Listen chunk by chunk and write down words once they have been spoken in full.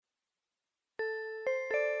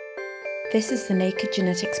This is the Naked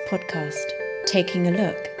Genetics podcast, taking a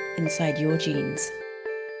look inside your genes.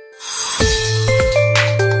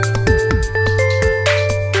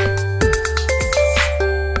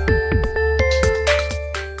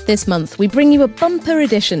 This month, we bring you a bumper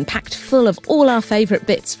edition packed full of all our favourite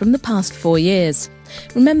bits from the past 4 years.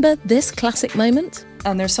 Remember this classic moment?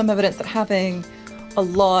 And there's some evidence that having a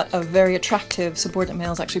lot of very attractive subordinate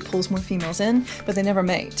males actually pulls more females in, but they never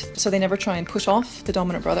mate. So they never try and push off the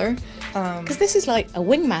dominant brother. Because this is like a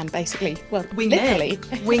wingman, basically. Well, Wingmen. literally.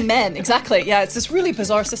 Wingmen, exactly. Yeah, it's this really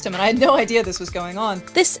bizarre system, and I had no idea this was going on.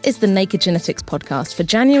 This is the Naked Genetics podcast for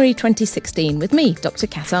January 2016 with me, Dr.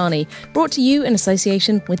 Kat Arney, brought to you in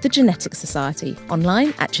association with the Genetics Society,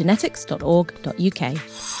 online at genetics.org.uk.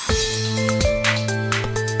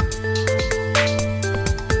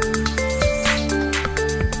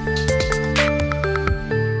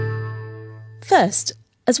 First,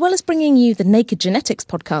 as well as bringing you the Naked Genetics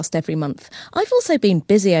podcast every month, I've also been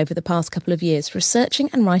busy over the past couple of years researching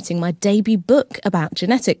and writing my debut book about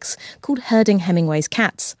genetics called Herding Hemingway's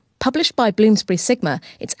Cats. Published by Bloomsbury Sigma,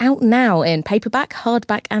 it's out now in paperback,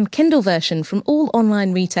 hardback and Kindle version from all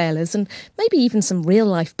online retailers and maybe even some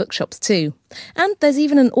real-life bookshops too. And there's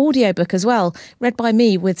even an audiobook as well, read by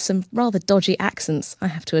me with some rather dodgy accents, I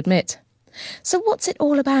have to admit. So what's it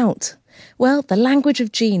all about? Well, the language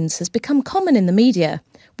of genes has become common in the media.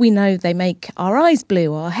 We know they make our eyes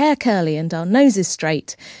blue, our hair curly and our noses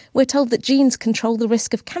straight. We're told that genes control the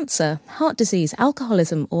risk of cancer, heart disease,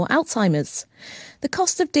 alcoholism or Alzheimer's. The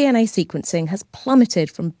cost of DNA sequencing has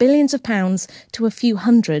plummeted from billions of pounds to a few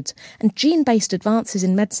hundred, and gene-based advances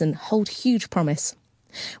in medicine hold huge promise.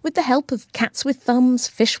 With the help of cats with thumbs,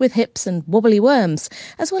 fish with hips and wobbly worms,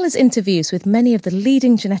 as well as interviews with many of the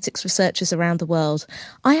leading genetics researchers around the world,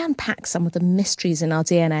 I unpack some of the mysteries in our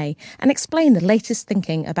DNA and explain the latest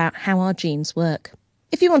thinking about how our genes work.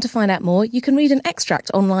 If you want to find out more, you can read an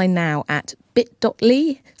extract online now at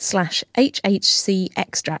bit.ly/HHC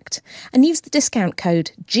extract and use the discount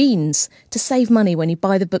code GENES to save money when you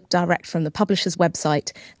buy the book direct from the publisher's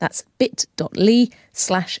website. That's bit.ly/HHC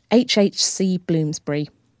Bloomsbury.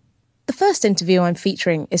 The first interview I'm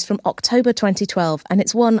featuring is from October 2012 and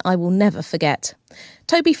it's one I will never forget.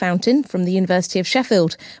 Toby Fountain from the University of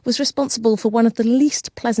Sheffield was responsible for one of the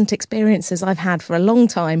least pleasant experiences I've had for a long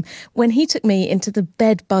time when he took me into the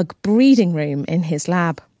bedbug breeding room in his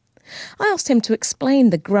lab. I asked him to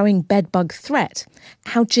explain the growing bedbug threat,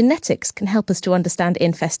 how genetics can help us to understand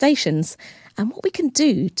infestations, and what we can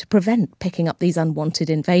do to prevent picking up these unwanted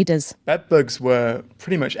invaders. Bedbugs were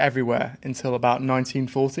pretty much everywhere until about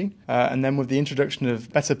 1940, and then with the introduction of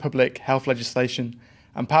better public health legislation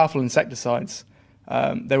and powerful insecticides,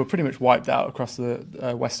 they were pretty much wiped out across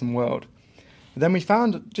the Western world. Then we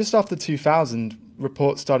found, just after 2000,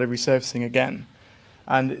 reports started resurfacing again.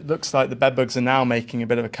 And it looks like the bedbugs are now making a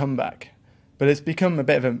bit of a comeback. But it's become a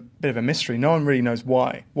bit of a mystery. No one really knows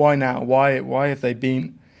why. Why now? Why have they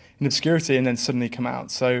been in obscurity and then suddenly come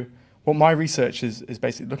out? So what my research is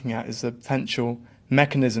basically looking at is the potential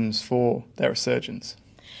mechanisms for their resurgence.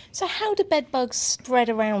 So how do bedbugs spread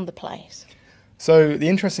around the place? So the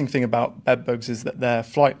interesting thing about bedbugs is that they're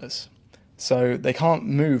flightless. So they can't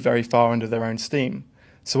move very far under their own steam.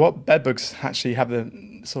 So what bedbugs actually have the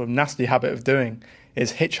sort of nasty habit of doing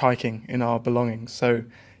is hitchhiking in our belongings. So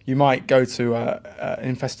you might go to an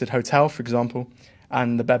infested hotel, for example,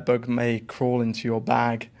 and the bedbug may crawl into your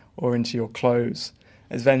bag or into your clothes.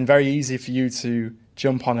 It's then very easy for you to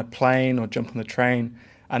jump on a plane or jump on the train,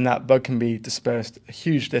 and that bug can be dispersed a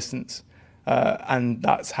huge distance. And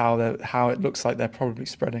that's how it looks like they're probably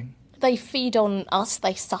spreading. They feed on us,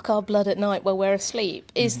 they suck our blood at night while we're asleep.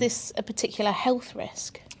 Is this a particular health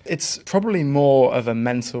risk? It's probably more of a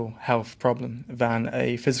mental health problem than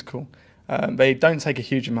a physical. They don't take a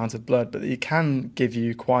huge amount of blood, but it can give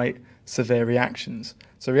you quite severe reactions.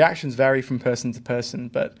 So reactions vary from person to person,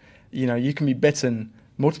 but you can be bitten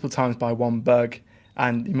multiple times by one bug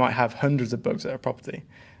and you might have hundreds of bugs at a property.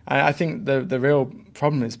 And I think the real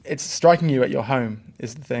problem is it's striking you at your home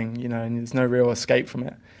is the thing, and there's no real escape from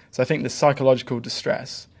it. So I think the psychological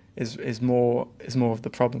distress is more of the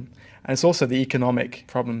problem. And it's also the economic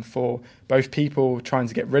problem for both people trying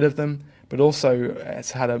to get rid of them, but also it's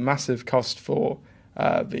had a massive cost for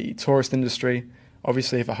the tourist industry.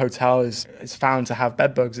 Obviously, if a hotel is found to have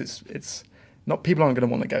bedbugs, it's not, people aren't going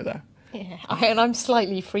to want to go there. Yeah, and I'm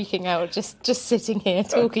slightly freaking out just sitting here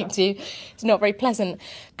talking to you. It's not very pleasant.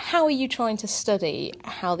 How are you trying to study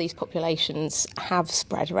how these populations have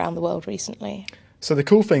spread around the world recently? So the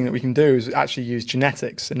cool thing that we can do is actually use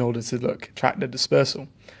genetics in order to track the dispersal.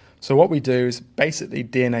 So what we do is basically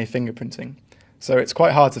DNA fingerprinting. So it's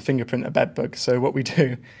quite hard to fingerprint a bedbug. So what we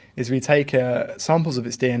do is we take samples of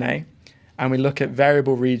its DNA and we look at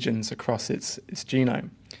variable regions across its genome.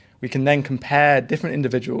 We can then compare different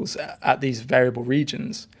individuals at these variable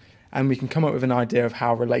regions, and we can come up with an idea of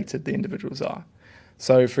how related the individuals are.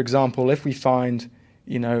 So, for example, if we find,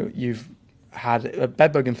 you've had a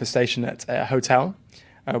bedbug infestation at a hotel,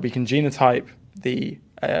 we can genotype the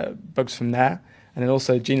bugs from there, and then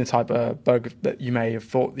also genotype a bug that you may have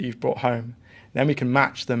thought that you've brought home. Then we can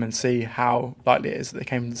match them and see how likely it is that they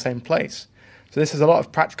came from the same place. So this has a lot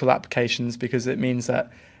of practical applications because it means that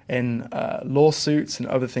in lawsuits and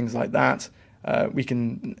other things like that, we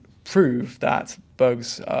can prove that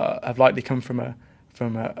bugs have likely come from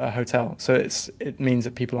a hotel. So it means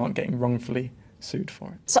that people aren't getting wrongfully sued for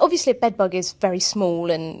it. So obviously a bedbug is very small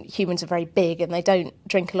and humans are very big and they don't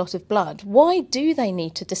drink a lot of blood. Why do they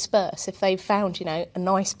need to disperse if they've found, a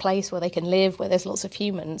nice place where they can live, where there's lots of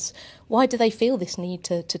humans? Why do they feel this need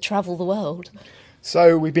to travel the world?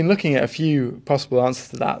 So we've been looking at a few possible answers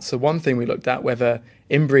to that. So one thing we looked at whether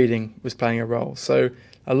inbreeding was playing a role. So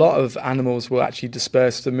a lot of animals will actually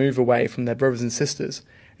disperse to move away from their brothers and sisters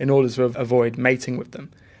in order to avoid mating with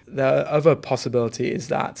them. The other possibility is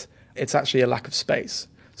that it's actually a lack of space.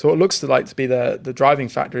 So what looks like to be the driving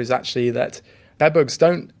factor is actually that bedbugs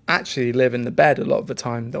don't actually live in the bed a lot of the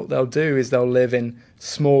time. What they'll do is they'll live in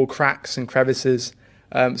small cracks and crevices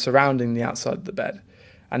surrounding the outside of the bed.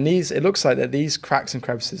 And it looks like that these cracks and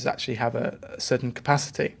crevices actually have a certain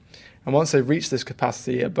capacity. And once they've reached this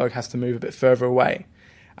capacity, a bug has to move a bit further away.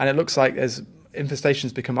 And it looks like as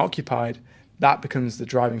infestations become occupied, that becomes the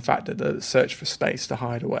driving factor, the search for space to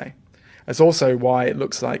hide away. That's also why it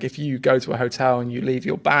looks like if you go to a hotel and you leave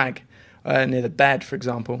your bag near the bed, for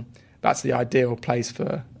example, that's the ideal place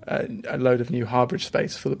for a load of new harbourage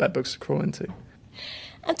space for the bedbugs to crawl into.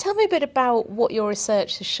 And tell me a bit about what your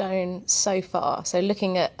research has shown so far, so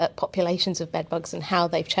looking at populations of bedbugs and how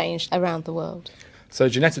they've changed around the world. So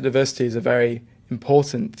genetic diversity is a very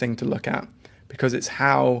important thing to look at because it's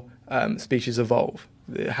how species evolve.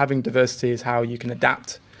 Having diversity is how you can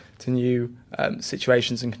adapt to new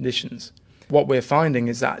situations and conditions. What we're finding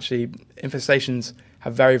is that actually infestations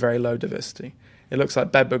have very, very low diversity. It looks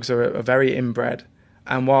like bedbugs are very inbred,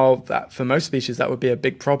 and while that for most species that would be a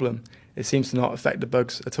big problem, it seems to not affect the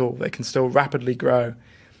bugs at all. They can still rapidly grow,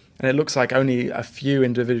 and it looks like only a few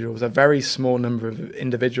individuals, a very small number of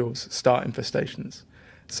individuals, start infestations.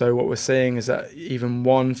 So what we're seeing is that even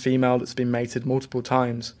one female that's been mated multiple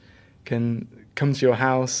times can come to your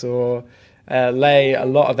house or lay a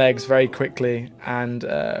lot of eggs very quickly, and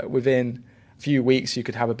within a few weeks you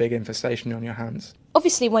could have a big infestation on your hands.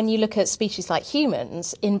 Obviously, when you look at species like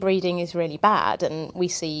humans, inbreeding is really bad, and we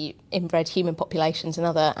see inbred human populations and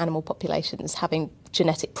other animal populations having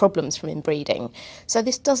genetic problems from inbreeding. So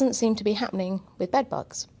this doesn't seem to be happening with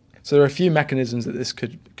bedbugs. So there are a few mechanisms that this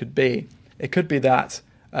could be. It could be that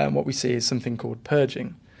what we see is something called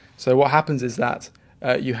purging. So what happens is that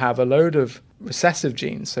you have a load of recessive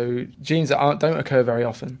genes, so genes that don't occur very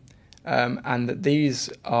often, and that these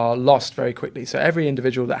are lost very quickly. So every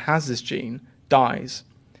individual that has this gene dies,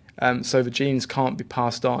 so the genes can't be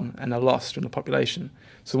passed on and are lost from the population.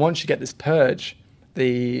 So once you get this purge,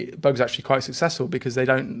 the bug's actually quite successful because they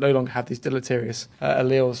no longer have these deleterious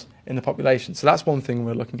alleles in the population. So that's one thing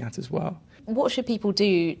we're looking at as well. What should people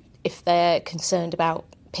do if they're concerned about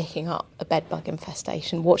picking up a bedbug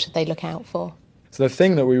infestation? What should they look out for? So the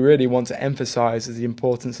thing that we really want to emphasise is the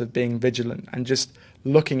importance of being vigilant and just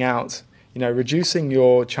looking out, reducing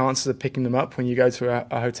your chances of picking them up when you go to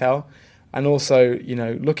a hotel, and also,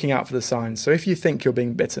 looking out for the signs. So if you think you're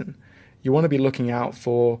being bitten, you want to be looking out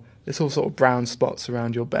for little sort of brown spots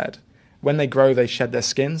around your bed. When they grow, they shed their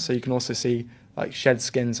skin, so you can also see shed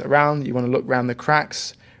skins around. You want to look around the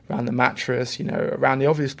cracks, around the mattress, around the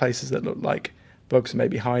obvious places that look like bugs may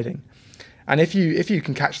be hiding. And if you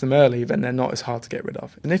can catch them early, then they're not as hard to get rid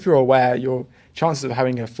of. And if you're aware, your chances of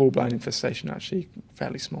having a full-blown infestation are actually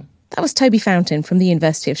fairly small. That was Toby Fountain from the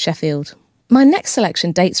University of Sheffield. My next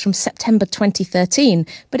selection dates from September 2013,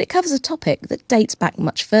 but it covers a topic that dates back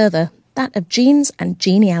much further, that of genes and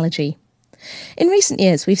genealogy. In recent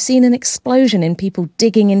years, we've seen an explosion in people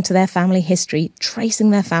digging into their family history, tracing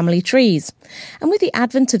their family trees. And with the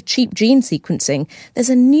advent of cheap gene sequencing, there's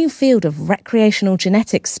a new field of recreational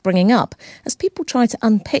genetics springing up as people try to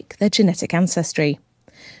unpick their genetic ancestry.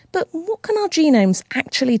 But what can our genomes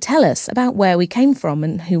actually tell us about where we came from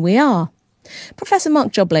and who we are? Professor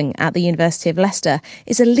Mark Jobling at the University of Leicester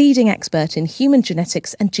is a leading expert in human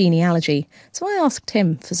genetics and genealogy, so I asked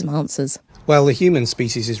him for some answers. Well, the human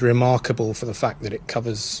species is remarkable for the fact that it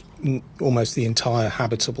covers almost the entire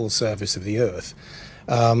habitable surface of the Earth.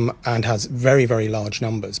 and has very, very large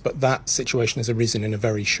numbers. But that situation has arisen in a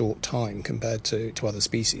very short time compared to other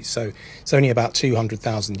species. So it's only about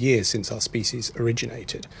 200,000 years since our species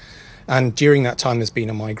originated. And during that time, there's been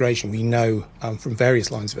a migration. We know from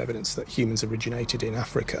various lines of evidence that humans originated in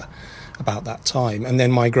Africa about that time and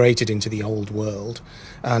then migrated into the Old World.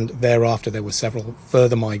 And thereafter, there were several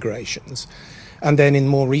further migrations. And then in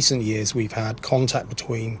more recent years, we've had contact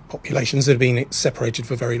between populations that have been separated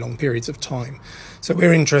for very long periods of time. So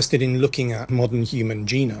we're interested in looking at modern human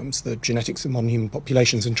genomes, the genetics of modern human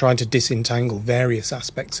populations, and trying to disentangle various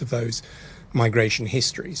aspects of those migration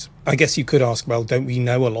histories. I guess you could ask, well, don't we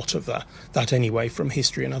know a lot of that anyway from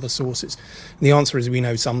history and other sources? And the answer is we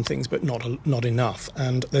know some things, but not enough.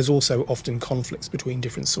 And there's also often conflicts between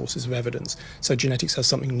different sources of evidence. So genetics has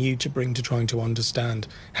something new to bring to trying to understand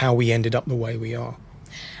how we ended up the way we are.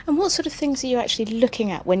 And what sort of things are you actually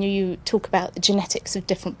looking at when you talk about the genetics of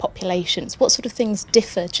different populations? What sort of things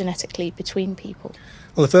differ genetically between people?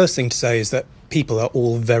 Well, the first thing to say is that people are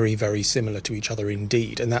all very, very similar to each other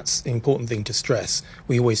indeed, and that's an important thing to stress.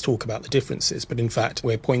 We always talk about the differences, but in fact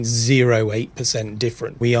we're 0.08%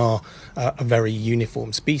 different. We are a very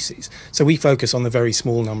uniform species. So we focus on the very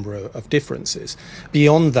small number of differences.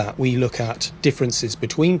 Beyond that, we look at differences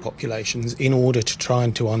between populations in order to try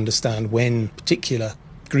and to understand when particular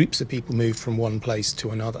groups of people moved from one place to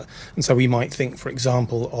another. And so we might think, for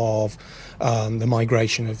example, of the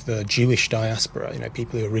migration of the Jewish diaspora,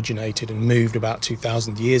 people who originated and moved about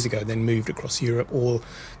 2,000 years ago, then moved across Europe, or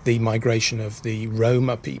the migration of the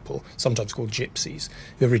Roma people, sometimes called gypsies,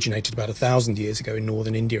 who originated about 1,000 years ago in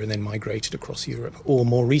northern India and then migrated across Europe, or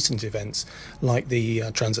more recent events like the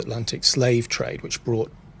transatlantic slave trade, which brought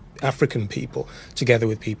African people together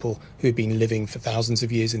with people who had been living for thousands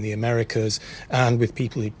of years in the Americas and with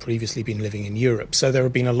people who'd previously been living in Europe. So there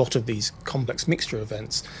have been a lot of these complex mixture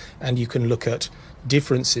events, and you can look at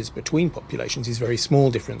differences between populations, these very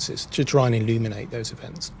small differences, to try and illuminate those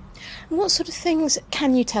events. And what sort of things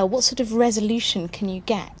can you tell? What sort of resolution can you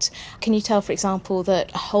get? Can you tell, for example,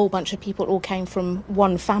 that a whole bunch of people all came from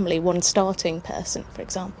one family, one starting person, for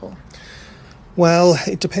example? Well,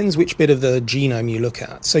 it depends which bit of the genome you look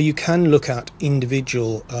at. So you can look at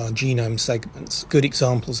individual genome segments. Good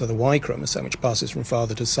examples are the Y chromosome, which passes from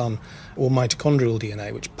father to son, or mitochondrial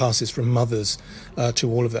DNA, which passes from mothers to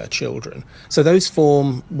all of their children. So those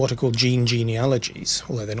form what are called gene genealogies,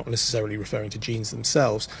 although they're not necessarily referring to genes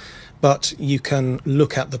themselves. But you can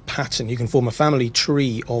look at the pattern. You can form a family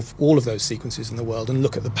tree of all of those sequences in the world and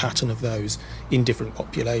look at the pattern of those in different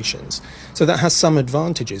populations. So that has some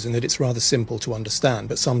advantages in that it's rather simple to understand,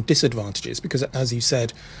 but some disadvantages because, as you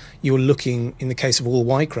said, you're looking, in the case of all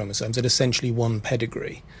Y chromosomes, at essentially one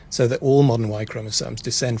pedigree, so that all modern Y chromosomes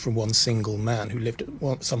descend from one single man who lived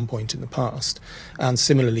at some point in the past. And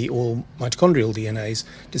similarly, all mitochondrial DNAs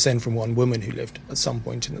descend from one woman who lived at some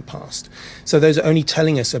point in the past. So those are only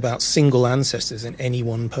telling us about single ancestors in any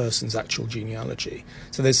one person's actual genealogy.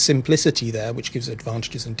 So there's simplicity there, which gives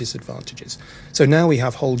advantages and disadvantages. So now we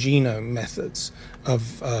have whole genome methods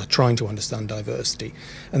of trying to understand diversity.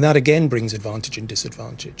 And that again brings advantage and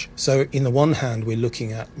disadvantage. So in the one hand, we're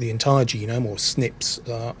looking at the entire genome, or SNPs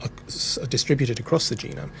are distributed across the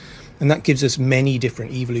genome. And that gives us many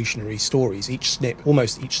different evolutionary stories.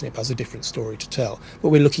 Almost each SNP has a different story to tell. But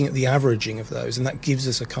we're looking at the averaging of those, and that gives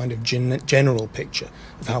us a kind of general picture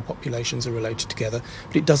of how populations are related together.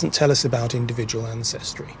 But it doesn't tell us about individual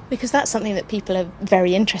ancestry. Because that's something that people are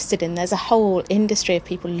very interested in. There's a whole industry of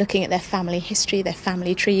people looking at their family history, their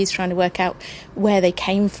family trees, trying to work out where they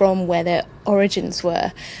came from, where their origins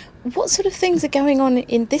were. What sort of things are going on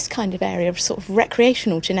in this kind of area of sort of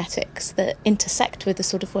recreational genetics that intersect with the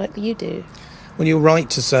sort of work that you do? Well, you're right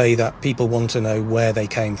to say that people want to know where they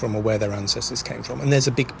came from or where their ancestors came from. And there's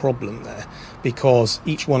a big problem there because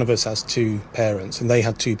each one of us has two parents and they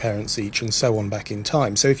had two parents each and so on back in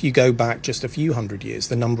time. So if you go back just a few hundred years,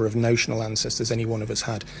 the number of notional ancestors any one of us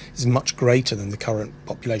had is much greater than the current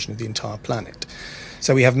population of the entire planet.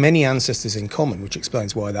 So we have many ancestors in common, which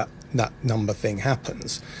explains why that number thing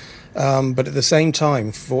happens. But at the same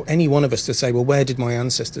time, for any one of us to say, well, where did my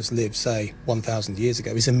ancestors live, say, 1,000 years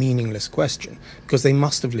ago, is a meaningless question, because they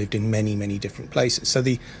must have lived in many, many different places. So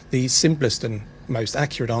the simplest and most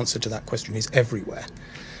accurate answer to that question is everywhere.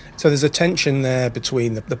 So there's a tension there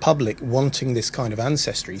between the public wanting this kind of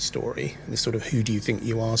ancestry story, this sort of who do you think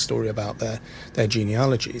you are story about their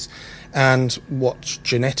genealogies, and what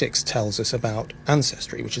genetics tells us about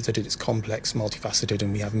ancestry, which is that it's complex, multifaceted,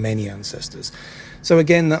 and we have many ancestors. So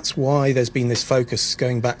again, that's why there's been this focus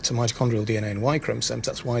going back to mitochondrial DNA and Y chromosomes.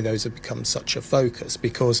 That's why those have become such a focus,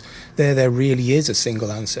 because there really is a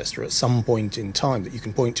single ancestor at some point in time that you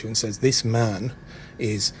can point to and says, this man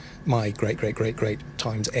is my great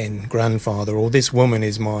times n grandfather, or this woman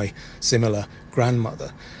is my similar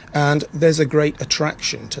grandmother. And there's a great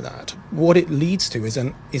attraction to that. What it leads to is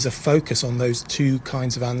a focus on those two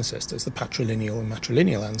kinds of ancestors, the patrilineal and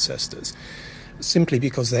matrilineal ancestors, simply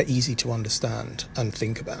because they're easy to understand and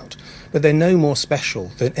think about. But they're no more special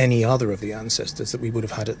than any other of the ancestors that we would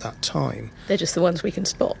have had at that time. They're just the ones we can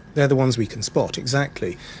spot. They're the ones we can spot,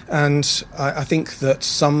 exactly. And I think that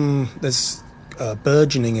there's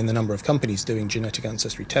burgeoning in the number of companies doing genetic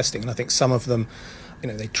ancestry testing, and I think some of them,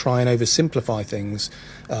 they try and oversimplify things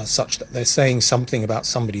such that they're saying something about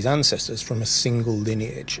somebody's ancestors from a single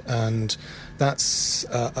lineage, and that's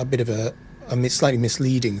a bit of a slightly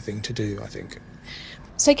misleading thing to do, I think.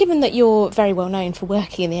 So given that you're very well known for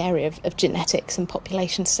working in the area of genetics and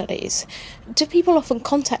population studies, do people often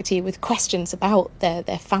contact you with questions about their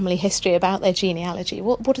family history, about their genealogy?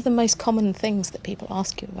 What are the most common things that people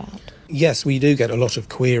ask you about? Yes, we do get a lot of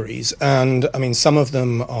queries, and some of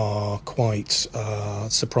them are quite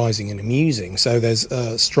surprising and amusing. So there's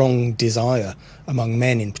a strong desire among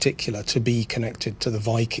men in particular to be connected to the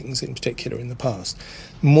Vikings in particular in the past.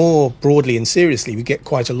 More broadly and seriously, we get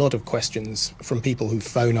quite a lot of questions from people who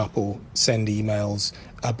phone up or send emails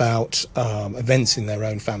about events in their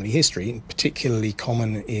own family history. And particularly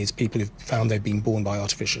common is people who've found they've been born by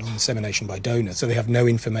artificial insemination by donor, so they have no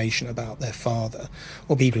information about their father,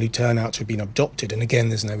 or people who turn out to have been adopted, and again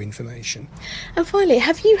there's no information. And finally,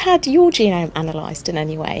 have you had your genome analysed in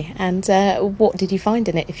any way, and what did you find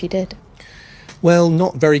in it if you did? Well,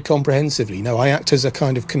 not very comprehensively. No, I act as a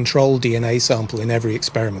kind of control DNA sample in every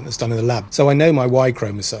experiment that's done in the lab. So I know my Y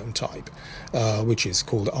chromosome type, which is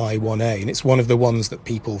called I1A, and it's one of the ones that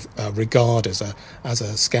people regard as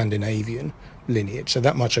a Scandinavian lineage. So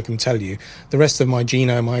that much I can tell you. The rest of my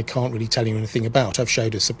genome I can't really tell you anything about. I've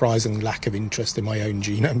showed a surprising lack of interest in my own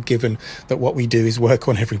genome, given that what we do is work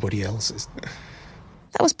on everybody else's.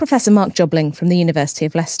 That was Professor Mark Jobling from the University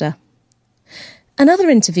of Leicester. Another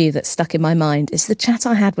interview that's stuck in my mind is the chat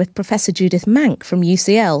I had with Professor Judith Mank from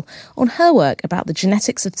UCL on her work about the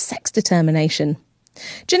genetics of sex determination.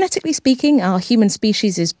 Genetically speaking, our human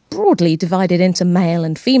species is broadly divided into male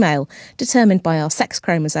and female, determined by our sex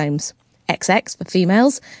chromosomes. XX for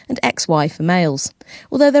females and XY for males,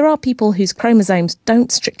 although there are people whose chromosomes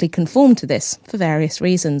don't strictly conform to this for various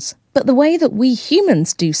reasons. But the way that we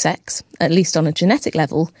humans do sex, at least on a genetic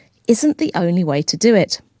level, isn't the only way to do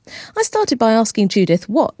it. I started by asking Judith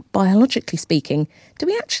what, biologically speaking, do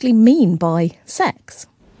we actually mean by sex?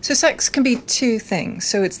 So sex can be two things.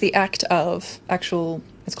 So it's the act of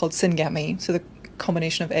it's called syngamy, so the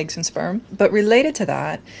combination of eggs and sperm. But related to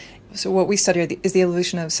that, so what we study is the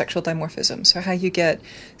evolution of sexual dimorphism, so how you get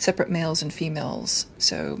separate males and females.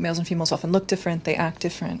 So males and females often look different, they act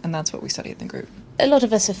different, and that's what we study in the group. A lot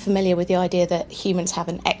of us are familiar with the idea that humans have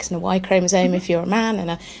an X and a Y chromosome if you're a man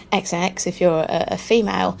and a XX if you're a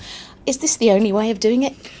female. Is this the only way of doing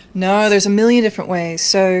it? No, there's a million different ways.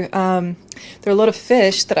 So there are a lot of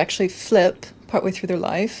fish that actually flip partway through their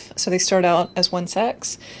life. So they start out as one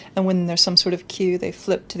sex, and when there's some sort of cue, they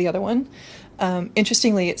flip to the other one.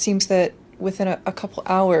 Interestingly, it seems that within a couple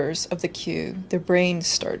hours of the cue, their brain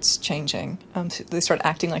starts changing. So they start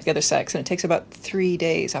acting like the other sex, and it takes about 3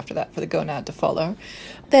 days after that for the gonad to follow.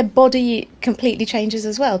 Their body completely changes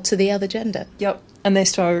as well to the other gender. Yep, and they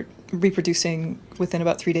start reproducing within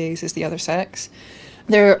about 3 days as the other sex.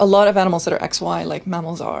 There are a lot of animals that are XY, like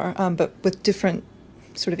mammals are, but with different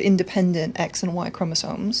sort of independent X and Y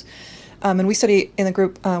chromosomes. And we study in the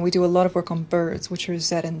group, we do a lot of work on birds, which are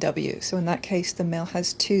Z and W. So in that case, the male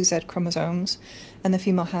has 2 Z chromosomes, and the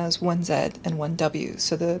female has 1 Z and 1 W.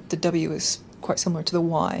 So the W is quite similar to the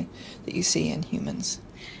Y that you see in humans.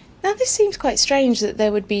 Now, this seems quite strange that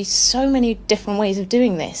there would be so many different ways of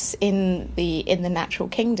doing this in the natural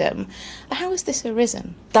kingdom. How has this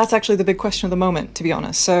arisen? That's actually the big question of the moment, to be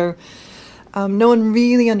honest. So no one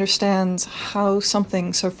really understands how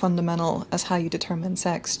something so fundamental as how you determine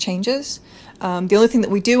sex changes. The only thing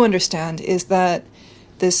that we do understand is that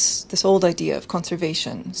this old idea of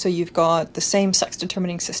conservation. So you've got the same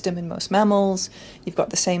sex-determining system in most mammals, you've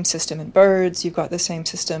got the same system in birds, you've got the same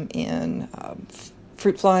system in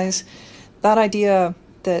fruit flies. That idea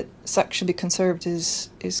that sex should be conserved is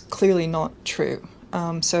clearly not true.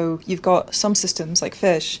 So you've got some systems like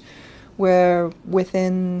fish where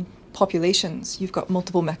within populations you've got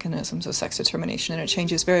multiple mechanisms of sex determination, and it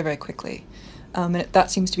changes very, very quickly.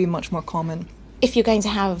 That seems to be much more common. If you're going to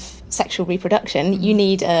have sexual reproduction, you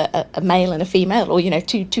need a male and a female, or,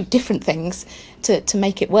 two different things to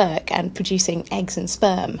make it work, and producing eggs and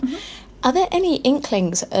sperm. Are there any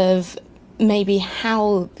inklings of maybe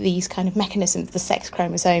how these kind of mechanisms, the sex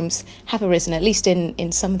chromosomes, have arisen, at least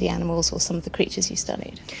in some of the animals or some of the creatures you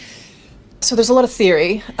studied? So there's a lot of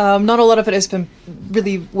theory. Not a lot of it has been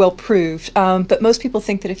really well proved, but most people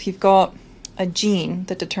think that if you've got a gene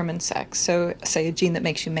that determines sex, so say a gene that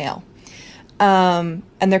makes you male, and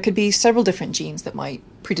there could be several different genes that might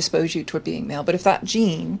predispose you toward being male, but if that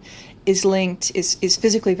gene is linked, is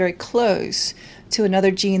physically very close to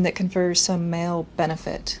another gene that confers some male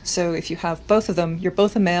benefit, so if you have both of them, you're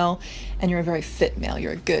both a male and you're a very fit male,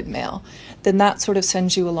 you're a good male, then that sort of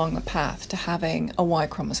sends you along the path to having a Y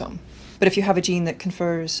chromosome. But if you have a gene that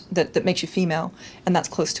confers, that makes you female, and that's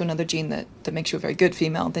close to another gene that makes you a very good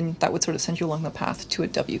female, then that would sort of send you along the path to a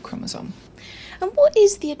W chromosome. And what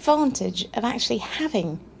is the advantage of actually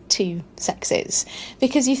having two sexes?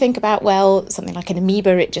 Because you think about, well, something like an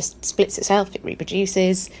amoeba, it just splits itself, it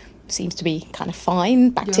reproduces, seems to be kind of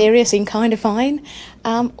fine. Bacteria seem kind of fine.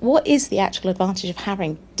 What is the actual advantage of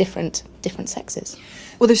having different sexes?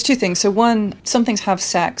 Well, there's two things. So one, some things have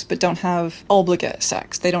sex but don't have obligate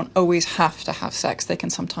sex. They don't always have to have sex. They can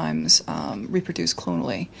sometimes reproduce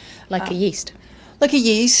clonally. Like a yeast? Like a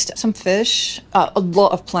yeast, some fish, a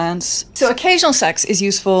lot of plants. So occasional sex is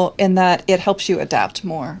useful in that it helps you adapt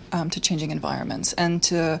more to changing environments and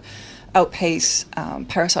to outpace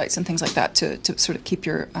parasites and things like that to sort of keep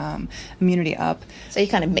your immunity up. So you're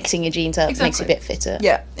kind of mixing your genes up, makes you a bit fitter.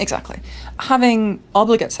 Yeah, exactly. Having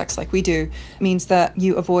obligate sex like we do means that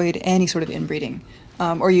you avoid any sort of inbreeding,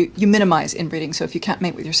 or you minimize inbreeding. So if you can't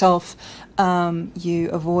mate with yourself, you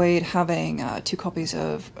avoid having two copies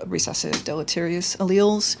of recessive deleterious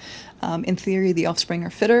alleles. In theory, the offspring are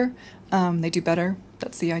fitter. They do better.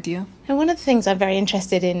 That's the idea. And one of the things I'm very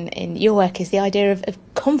interested in your work is the idea of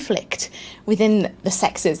conflict within the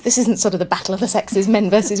sexes. This isn't sort of the battle of the sexes, men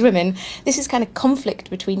versus women. This is kind of conflict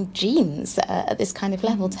between genes at this kind of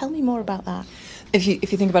level. Tell me more about that. If you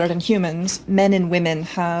think about it in humans, men and women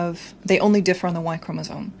they only differ on the Y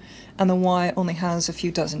chromosome. And the Y only has a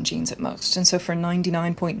few dozen genes at most. And so for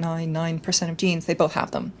 99.99% of genes, they both have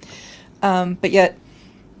them. But yet,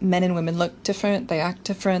 men and women look different, they act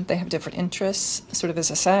different, they have different interests, sort of as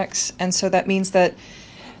a sex. And so that means that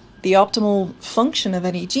the optimal function of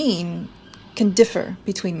any gene can differ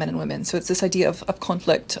between men and women. So it's this idea of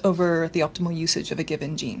conflict over the optimal usage of a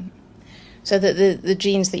given gene. So that the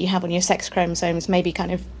genes that you have on your sex chromosomes maybe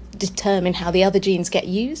kind of determine how the other genes get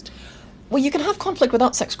used? Well, you can have conflict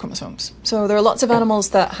without sex chromosomes. So there are lots of animals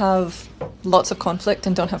that have lots of conflict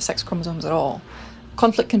and don't have sex chromosomes at all.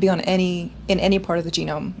 Conflict can be in any part of the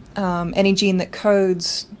genome. Any gene that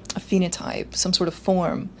codes a phenotype, some sort of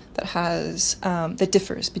form that has that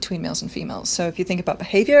differs between males and females. So if you think about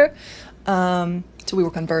behavior, so we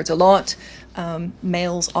work on birds a lot.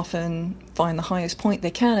 Males often find the highest point they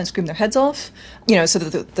can and scream their heads off, so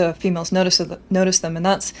that the females notice them, and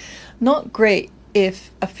that's not great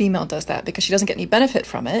if a female does that because she doesn't get any benefit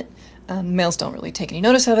from it. Males don't really take any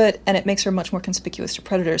notice of it, and it makes her much more conspicuous to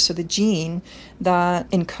predators. So the gene that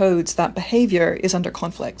encodes that behavior is under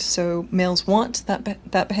conflict. So males want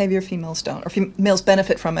that behavior, females don't. Or males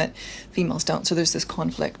benefit from it, females don't. So there's this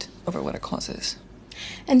conflict over what it causes.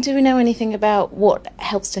 And do we know anything about what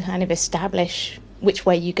helps to kind of establish which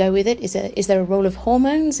way you go with it? Is there a role of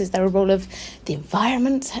hormones? Is there a role of the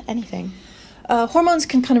environment? Anything? Hormones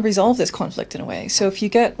can kind of resolve this conflict in a way. So if you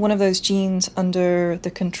get one of those genes under the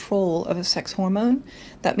control of a sex hormone,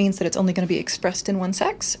 that means that it's only going to be expressed in one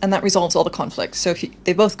sex, and that resolves all the conflict. So if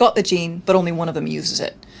they both got the gene, but only one of them uses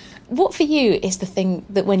it. What for you is the thing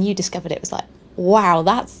that when you discovered it was like, wow,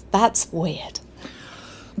 that's weird?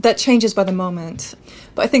 That changes by the moment.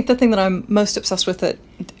 But I think the thing that I'm most obsessed with it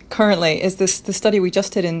currently is the study we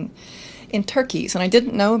just did in turkeys. And I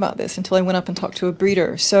didn't know about this until I went up and talked to a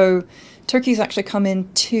breeder. So turkeys actually come in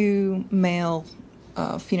two male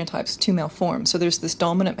phenotypes, two male forms. So there's this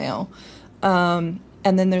dominant male, and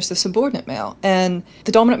then there's the subordinate male. And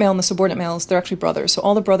the dominant male and the subordinate males, they're actually brothers. So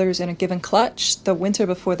all the brothers in a given clutch, the winter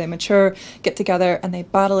before they mature, get together and they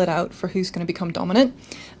battle it out for who's going to become dominant.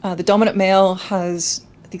 The dominant male has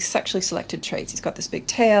these sexually selected traits. He's got this big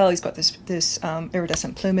tail, he's got this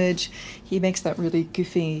iridescent plumage, he makes that really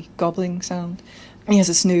goofy gobbling sound. He has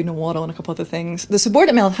a snood and a waddle and a couple other things. The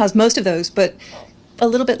subordinate male has most of those, but a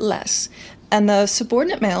little bit less. And the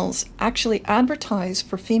subordinate males actually advertise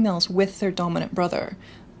for females with their dominant brother.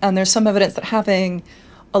 And there's some evidence that having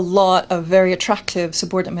a lot of very attractive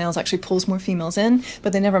subordinate males actually pulls more females in,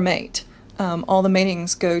 but they never mate. All the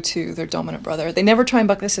matings go to their dominant brother. They never try and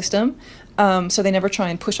buck the system, so they never try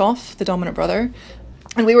and push off the dominant brother.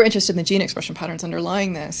 And we were interested in the gene expression patterns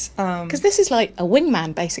underlying this. Because this is like a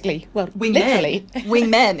wingman, basically. Well, literally.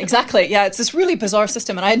 Wingmen, exactly. Yeah, it's this really bizarre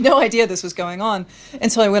system, and I had no idea this was going on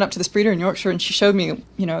until I went up to this breeder in Yorkshire, and she showed me,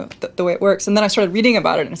 the way it works. And then I started reading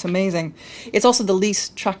about it, and it's amazing. It's also the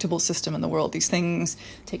least tractable system in the world. These things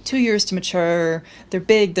take 2 years to mature. They're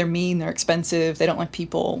big, they're mean, they're expensive, they don't like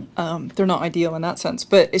people. They're not ideal in that sense,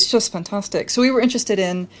 but it's just fantastic. So we were interested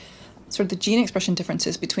in sort of the gene expression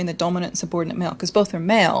differences between the dominant and subordinate male, because both are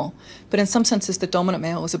male, but in some senses the dominant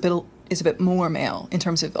male is a bit more male in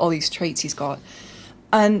terms of all these traits he's got.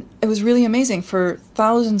 And it was really amazing. For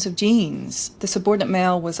thousands of genes, the subordinate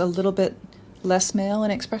male was a little bit less male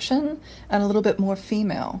in expression and a little bit more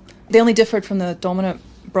female. They only differed from the dominant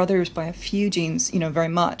brothers by a few genes, very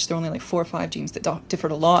much. There were only like 4 or 5 genes that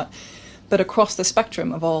differed a lot. But across the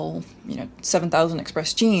spectrum of all, 7,000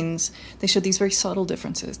 expressed genes, they showed these very subtle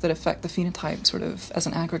differences that affect the phenotype sort of as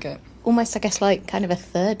an aggregate. Almost, I guess, like kind of a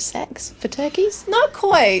third sex for turkeys? Not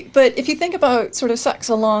quite, but if you think about sort of sex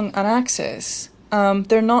along an axis,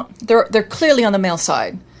 they're clearly on the male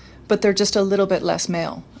side, but they're just a little bit less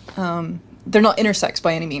male. They're not intersex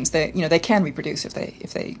by any means. They can reproduce if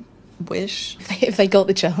they wish. If they got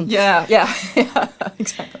the chance. Yeah,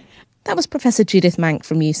 exactly. That was Professor Judith Mank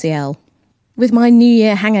from UCL. With my New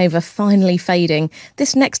Year hangover finally fading,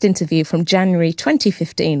 this next interview from January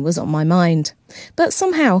 2015 was on my mind. But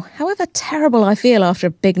somehow, however terrible I feel after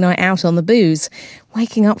a big night out on the booze,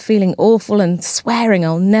 waking up feeling awful and swearing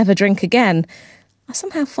I'll never drink again, I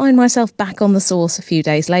somehow find myself back on the sauce a few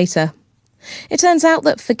days later. It turns out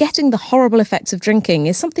that forgetting the horrible effects of drinking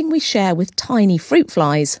is something we share with tiny fruit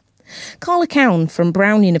flies. Carla Cowan from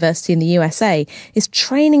Brown University in the USA is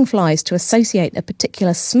training flies to associate a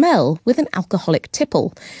particular smell with an alcoholic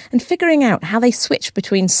tipple and figuring out how they switch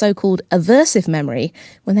between so-called aversive memory,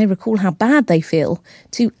 when they recall how bad they feel,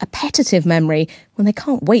 to appetitive memory, when they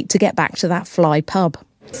can't wait to get back to that fly pub.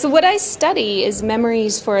 So what I study is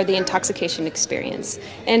memories for the intoxication experience.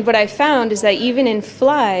 And what I found is that even in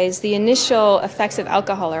flies, the initial effects of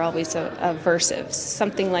alcohol are always aversive,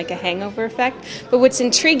 something like a hangover effect. But what's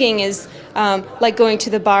intriguing is like going to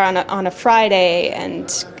the bar on a Friday and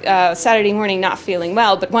Saturday morning not feeling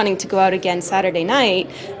well, but wanting to go out again Saturday night,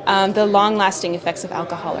 the long-lasting effects of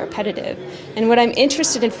alcohol are appetitive. And what I'm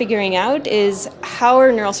interested in figuring out is how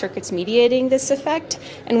are neural circuits mediating this effect,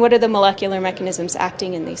 and what are the molecular mechanisms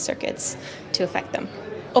acting in these circuits to affect them.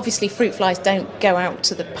 Obviously, fruit flies don't go out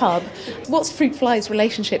to the pub. What's fruit flies'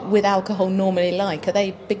 relationship with alcohol normally like? Are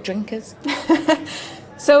they big drinkers?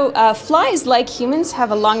 So flies, like humans,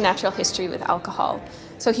 have a long natural history with alcohol.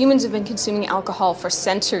 So humans have been consuming alcohol for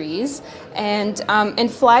centuries, and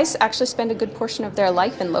flies actually spend a good portion of their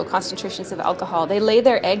life in low concentrations of alcohol. They lay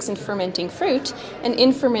their eggs in fermenting fruit, and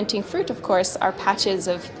in fermenting fruit, of course, are patches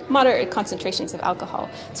of moderate concentrations of alcohol.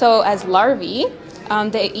 So as larvae,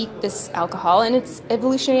 they eat this alcohol, and it's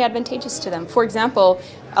evolutionarily advantageous to them. For example,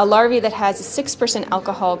 a larvae that has a 6%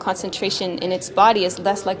 alcohol concentration in its body is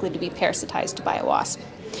less likely to be parasitized by a wasp.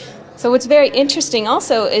 So what's very interesting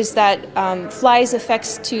also is that flies'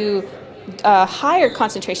 effects to higher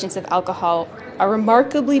concentrations of alcohol are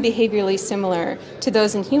remarkably behaviorally similar to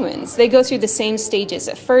those in humans. They go through the same stages.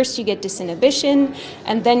 At first you get disinhibition,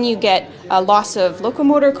 and then you get a loss of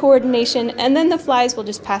locomotor coordination, and then the flies will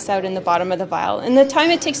just pass out in the bottom of the vial. And the time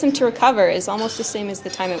it takes them to recover is almost the same as the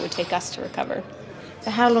time it would take us to recover. So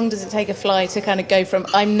how long does it take a fly to kind of go from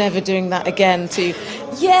I'm never doing that again to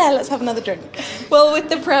yeah, let's have another drink? Well, with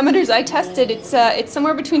the parameters I tested, it's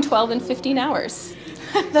somewhere between 12 and 15 hours.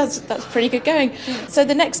 That's pretty good going. So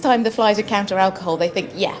the next time the flies encounter alcohol, they think,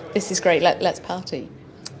 yeah, this is great, let's party.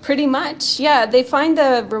 Pretty much, yeah. They find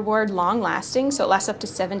the reward long-lasting, so it lasts up to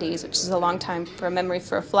 7 days, which is a long time for a memory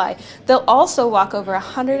for a fly. They'll also walk over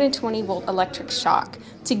 120-volt electric shock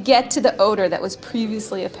to get to the odor that was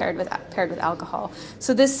previously paired with alcohol.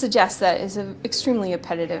 So this suggests that it's an extremely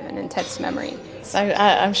appetitive and intense memory. So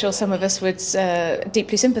I'm sure some of us would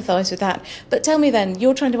deeply sympathise with that. But tell me then,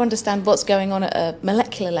 you're trying to understand what's going on at a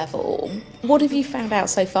molecular level. What have you found out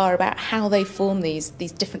so far about how they form these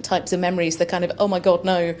different types of memories, the kind of, oh my God,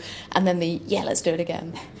 no, and then the, yeah, let's do it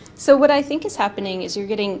again? So what I think is happening is you're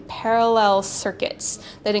getting parallel circuits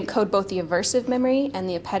that encode both the aversive memory and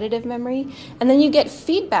the appetitive memory, and then you get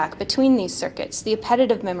feedback between these circuits. The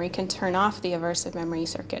appetitive memory can turn off the aversive memory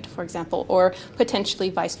circuit, for example, or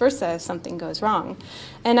potentially vice versa if something goes wrong.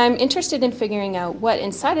 And I'm interested in figuring out what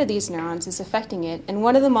inside of these neurons is affecting it, and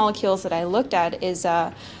one of the molecules that I looked at is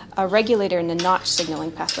a regulator in the Notch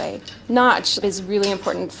signaling pathway. Notch is really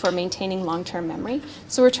important for maintaining long-term memory.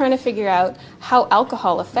 So we're trying to figure out how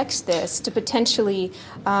alcohol affects this to potentially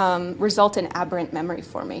result in aberrant memory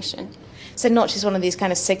formation. So Notch is one of these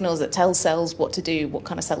kind of signals that tells cells what to do, what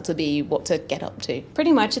kind of cell to be, what to get up to.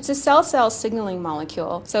 Pretty much. It's a cell-cell signaling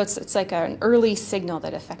molecule. So it's like an early signal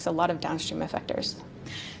that affects a lot of downstream effectors.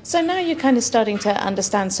 So now you're kind of starting to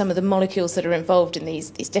understand some of the molecules that are involved in these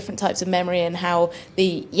different types of memory, and how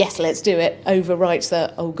the yes, let's do it overwrites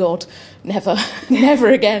the oh God, never, never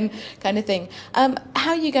again kind of thing. How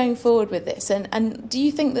are you going forward with this? And do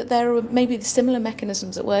you think that there are maybe similar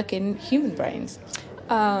mechanisms at work in human brains?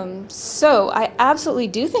 So I absolutely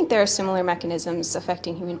do think there are similar mechanisms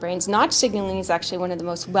affecting human brains. Notch signaling is actually one of the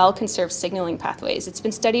most well-conserved signaling pathways. It's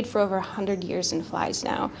been studied for over 100 years in flies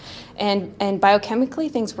now. And biochemically,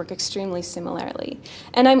 things work extremely similarly.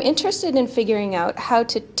 And I'm interested in figuring out how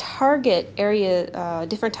to target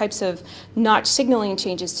different types of Notch signaling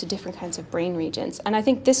changes to different kinds of brain regions. And I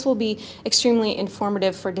think this will be extremely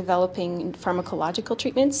informative for developing pharmacological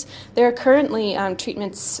treatments. There are currently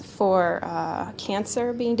treatments for cancer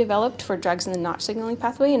being developed for drugs in the Notch signaling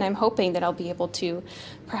pathway, and I'm hoping that I'll be able to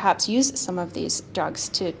perhaps use some of these drugs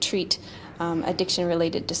to treat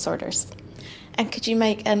addiction-related disorders. And could you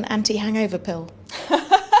make an anti-hangover pill?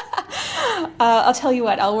 I'll tell you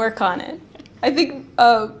what, I'll work on it. I think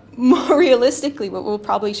more realistically, what we'll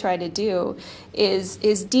probably try to do is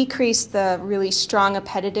decrease the really strong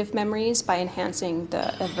appetitive memories by enhancing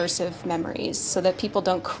the aversive memories so that people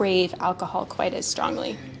don't crave alcohol quite as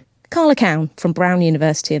strongly. Carla Cowan from Brown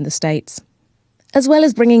University in the States. As well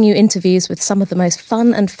as bringing you interviews with some of the most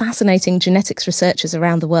fun and fascinating genetics researchers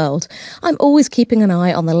around the world, I'm always keeping an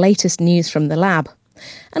eye on the latest news from the lab.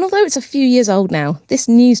 And although it's a few years old now, this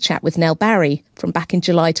news chat with Nell Barry from back in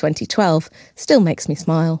July 2012 still makes me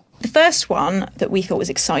smile. The first one that we thought was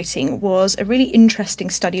exciting was a really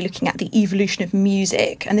interesting study looking at the evolution of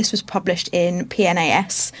music, and this was published in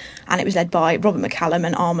PNAS, and it was led by Robert McCallum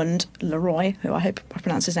and Armand Leroy, who I hope I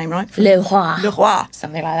pronounced his name right. Leroy.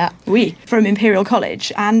 Something like that. Oui, from Imperial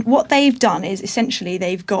College. And what they've done is essentially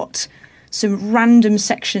they've got some random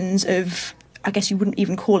sections of, I guess you wouldn't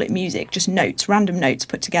even call it music, just notes, random notes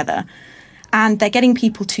put together. And they're getting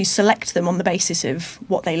people to select them on the basis of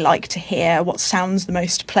what they like to hear, what sounds the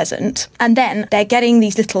most pleasant. And then they're getting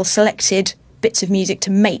these little selected bits of music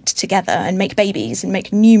to mate together and make babies and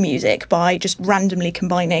make new music by just randomly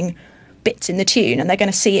combining bits in the tune. And they're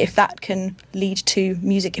going to see if that can lead to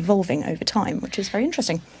music evolving over time, which is very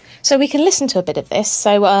interesting. So we can listen to a bit of this.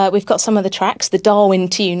 So we've got some of the tracks, the Darwin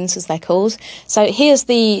tunes as they're called. So here's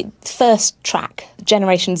the first track,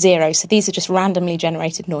 Generation Zero. So these are just randomly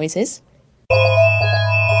generated noises.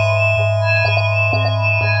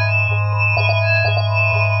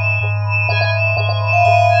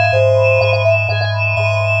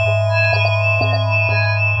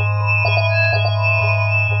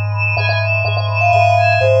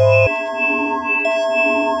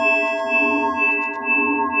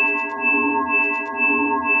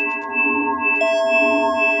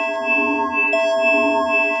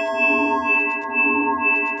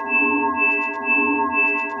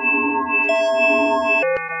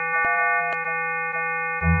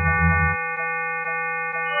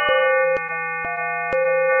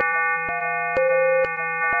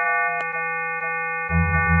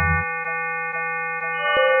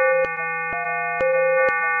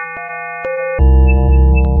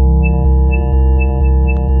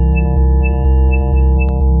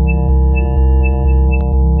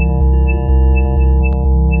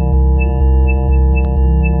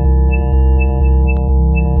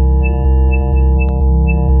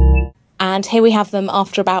 And here we have them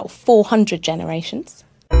after about 400 generations.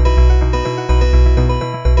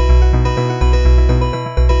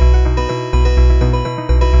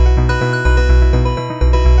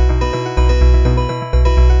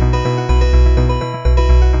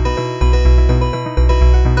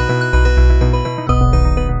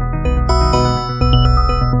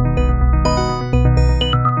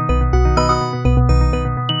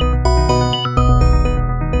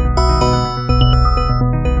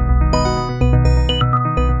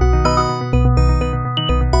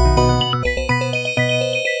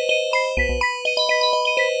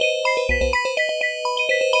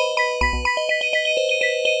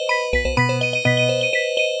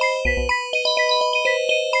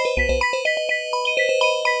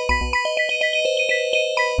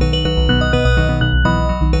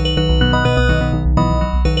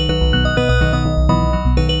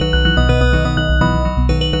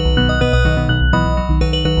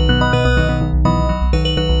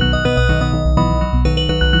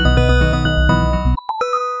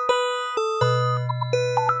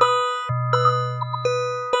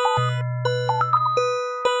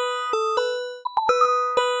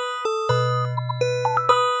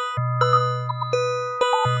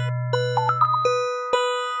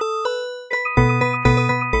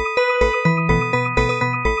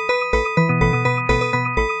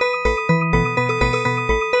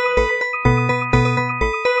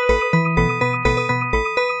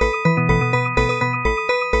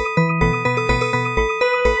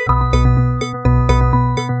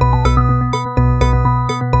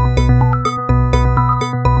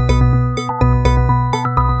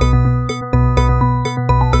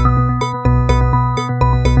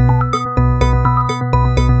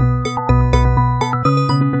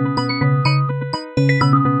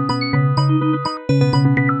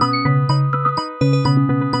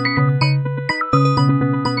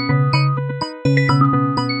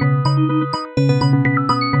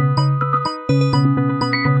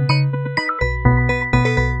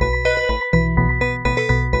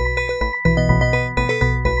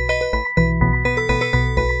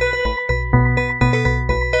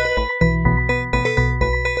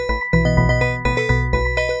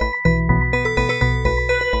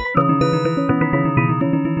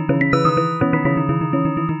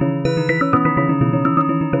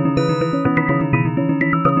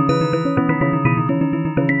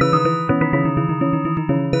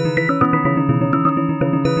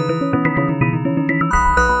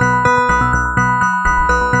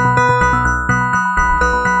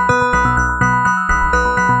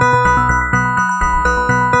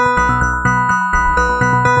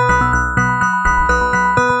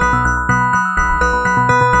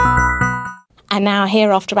 And now here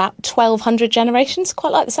after about 1,200 generations.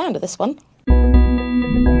 Quite like the sound of this one.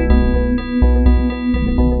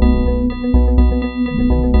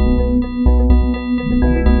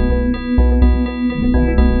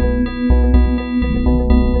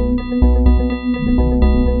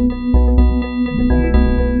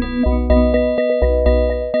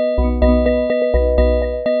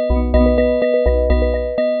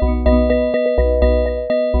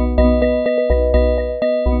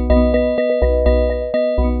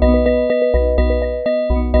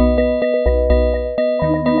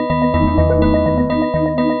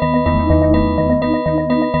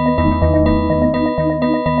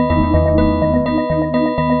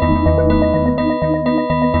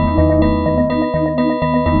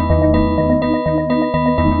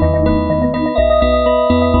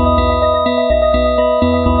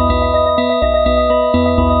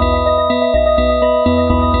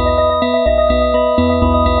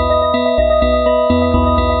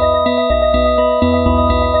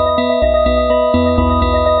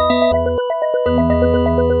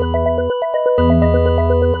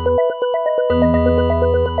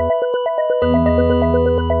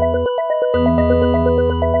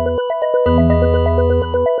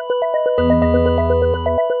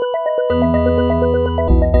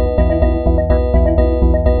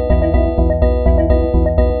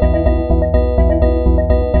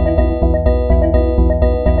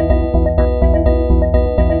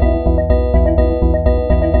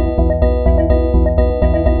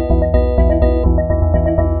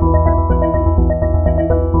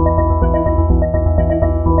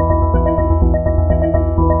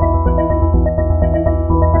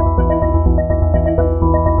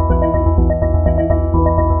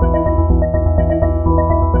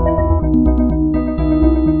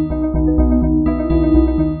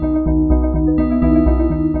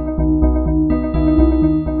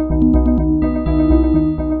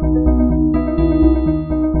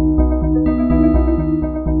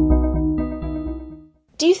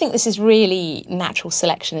 Do you think this is really natural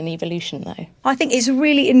selection and evolution, though? I think it's a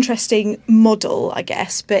really interesting model, I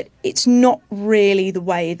guess, but it's not really the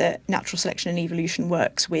way that natural selection and evolution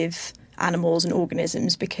works with animals and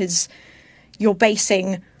organisms, because you're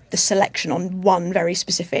basing the selection on one very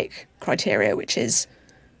specific criteria, which is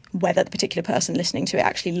whether the particular person listening to it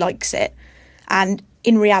actually likes it. And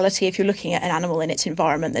in reality, if you're looking at an animal in its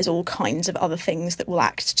environment, there's all kinds of other things that will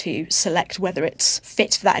act to select whether it's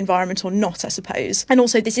fit for that environment or not, I suppose. And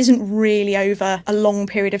also, this isn't really over a long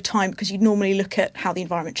period of time, because you'd normally look at how the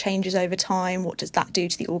environment changes over time. What does that do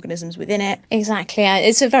to the organisms within it? Exactly.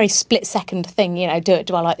 It's a very split-second thing, you know,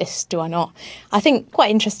 do I like this, do I not? I think, quite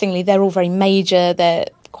interestingly, they're all very major, they're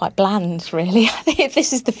quite bland, really. I think if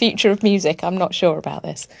this is the future of music, I'm not sure about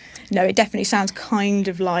this. No, it definitely sounds kind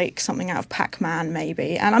of like something out of Pac-Man,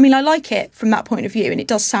 maybe. And I mean, I like it from that point of view, and it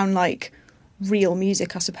does sound like real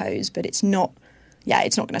music, I suppose, but it's not going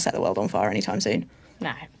to set the world on fire anytime soon.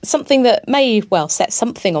 No. Something that may well set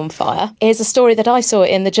something on fire is a story that I saw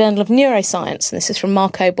in the Journal of Neuroscience, and this is from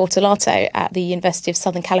Marco Bortolato at the University of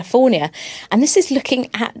Southern California, and this is looking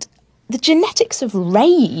at the genetics of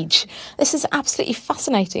rage. This is an absolutely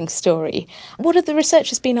fascinating story. What have the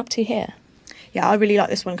researchers been up to here? Yeah, I really like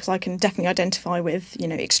this one because I can definitely identify with,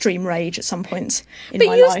 extreme rage at some points in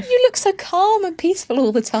my life. But you look so calm and peaceful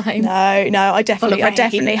all the time. No, I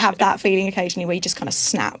definitely have that feeling occasionally where you just kind of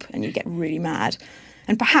snap and you get really mad.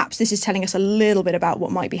 And perhaps this is telling us a little bit about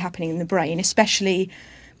what might be happening in the brain, especially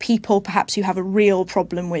people perhaps who have a real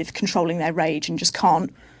problem with controlling their rage and just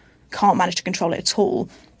can't manage to control it at all.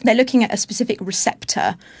 They're looking at a specific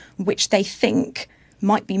receptor which they think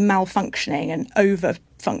might be malfunctioning and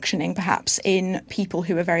over-functioning perhaps in people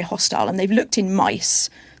who are very hostile. And they've looked in mice.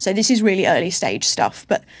 So this is really early stage stuff,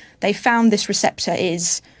 but they found this receptor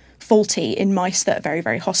is faulty in mice that are very,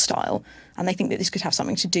 very hostile. And they think that this could have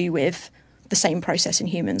something to do with the same process in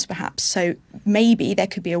humans, perhaps. So maybe there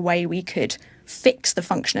could be a way we could fix the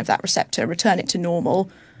function of that receptor, return it to normal,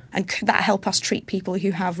 and could that help us treat people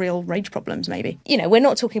who have real rage problems, maybe? We're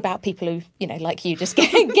not talking about people who, like you, just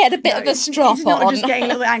get a bit of a strop it's not on. Just getting a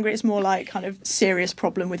little bit angry. It's more like kind of serious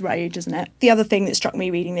problem with rage, isn't it? The other thing that struck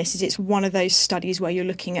me reading this is it's one of those studies where you're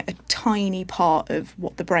looking at a tiny part of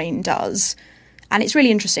what the brain does. And it's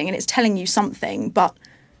really interesting and it's telling you something, but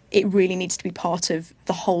it really needs to be part of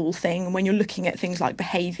the whole thing. And when you're looking at things like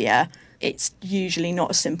behaviour, it's usually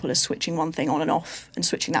not as simple as switching one thing on and off and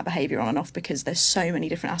switching that behaviour on and off, because there's so many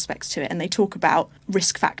different aspects to it. And they talk about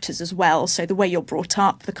risk factors as well. So the way you're brought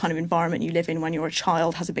up, the kind of environment you live in when you're a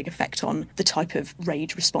child has a big effect on the type of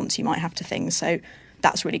rage response you might have to things. So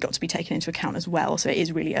that's really got to be taken into account as well. So it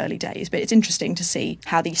is really early days, but it's interesting to see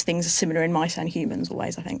how these things are similar in mice and humans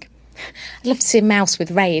always, I think. I'd love to see a mouse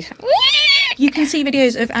with rage. You can see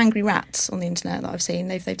videos of angry rats on the internet that I've seen.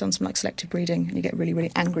 They've done some like selective breeding, and you get really,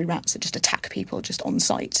 really angry rats that just attack people just on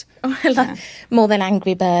sight. More than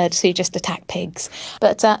angry birds who just attack pigs.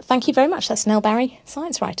 But thank you very much. That's Nell Barry,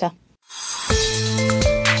 science writer.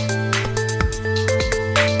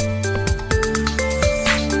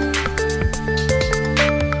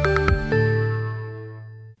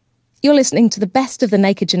 You're listening to the Best of the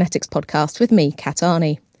Naked Genetics podcast with me, Kat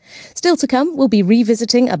Arney. Still to come, we'll be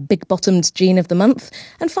revisiting a big-bottomed gene of the month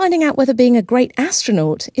and finding out whether being a great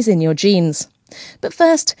astronaut is in your genes. But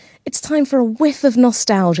first, it's time for a whiff of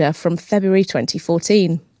nostalgia from February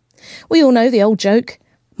 2014. We all know the old joke,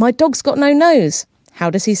 "My dog's got no nose. How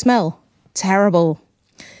does he smell? Terrible."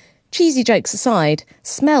 Cheesy jokes aside,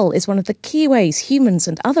 smell is one of the key ways humans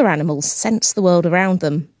and other animals sense the world around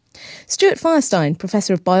them. Stuart Firestein,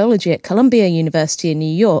 Professor of Biology at Columbia University in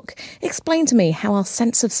New York, explained to me how our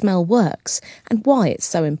sense of smell works and why it's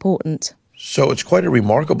so important. So it's quite a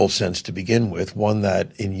remarkable sense to begin with, one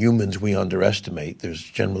that in humans we underestimate. There's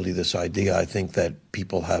generally this idea, I think, that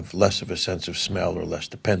people have less of a sense of smell or less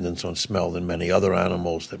dependence on smell than many other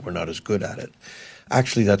animals, that we're not as good at it.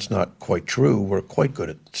 Actually, that's not quite true. We're quite good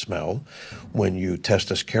at smell when you test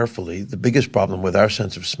us carefully. The biggest problem with our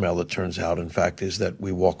sense of smell, it turns out, in fact, is that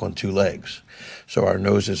we walk on two legs. So our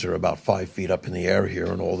noses are about 5 feet up in the air here,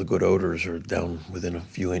 and all the good odors are down within a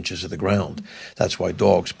few inches of the ground. That's why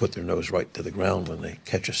dogs put their nose right to the ground when they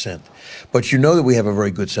catch a scent. But you know that we have a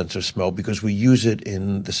very good sense of smell because we use it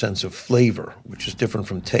in the sense of flavor, which is different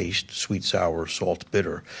from taste, sweet, sour, salt,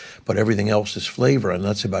 bitter. But everything else is flavor, and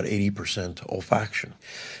that's about 80% olfaction.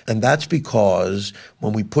 And that's because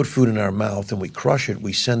when we put food in our mouth and we crush it,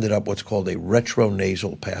 we send it up what's called a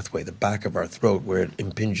retronasal pathway, the back of our throat, where it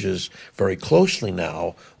impinges very closely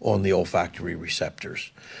now on the olfactory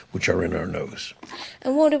receptors, which are in our nose.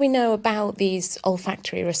 And what do we know about these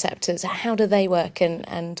olfactory receptors? How do they work,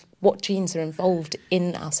 and what genes are involved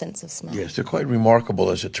in our sense of smell? Yes, they're quite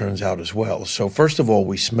remarkable, as it turns out, as well. So first of all,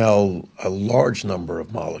 we smell a large number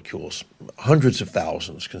of molecules, hundreds of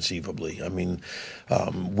thousands, conceivably. I mean,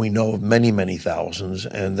 we know of many, many thousands,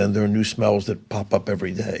 and then there are new smells that pop up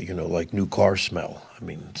every day, you know, like new car smell. I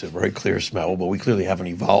mean, it's a very clear smell, but we clearly haven't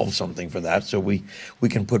evolved something for that, so we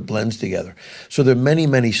can put blends together. So there are many,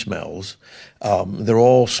 many smells. They're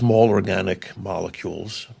all small organic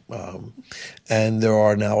molecules, and there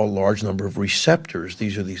are now a large number of receptors.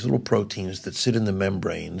 These are these little proteins that sit in the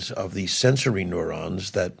membranes of these sensory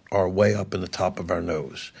neurons that are way up in the top of our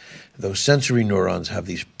nose. Those sensory neurons have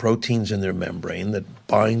these proteins in their membrane that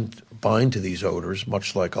bind to these odors,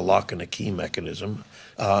 much like a lock and a key mechanism.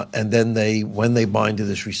 And then when they bind to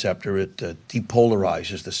this receptor, it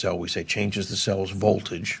depolarizes the cell, we say, changes the cell's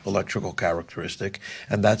voltage, electrical characteristic,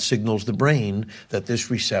 and that signals the brain that this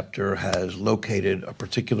receptor has located a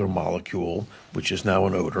particular molecule, which is now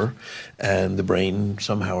an odor, and the brain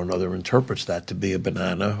somehow or another interprets that to be a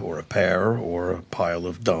banana or a pear or a pile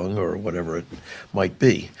of dung or whatever it might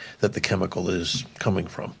be that the chemical is coming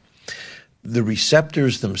from. The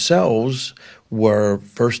receptors themselves were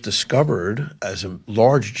first discovered as a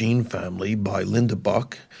large gene family by Linda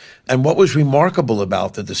Buck. And what was remarkable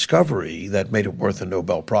about the discovery that made it worth a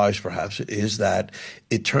Nobel Prize, perhaps, is that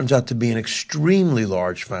it turns out to be an extremely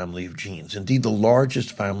large family of genes, indeed the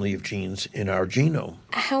largest family of genes in our genome.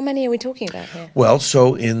 How many are we talking about here? Well,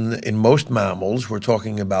 so in most mammals, we're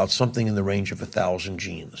talking about something in the range of 1,000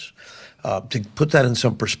 genes. To put that in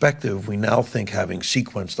some perspective, we now think, having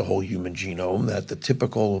sequenced the whole human genome, that the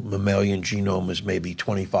typical mammalian genome is maybe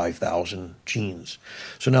 25,000 genes.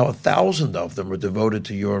 So now 1,000 of them are devoted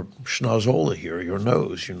to your schnozola here, your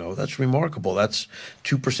nose. You know, that's remarkable. That's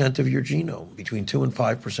 2% of your genome, between 2 and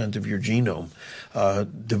 5% of your genome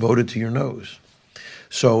devoted to your nose.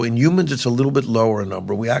 So in humans, it's a little bit lower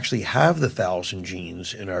number. We actually have the 1,000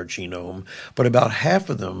 genes in our genome, but about half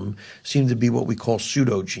of them seem to be what we call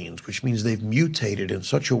pseudogenes, which means they've mutated in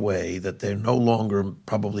such a way that they're no longer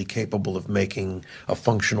probably capable of making a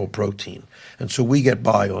functional protein. And so we get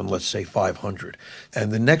by on, let's say, 500.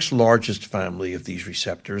 And the next largest family of these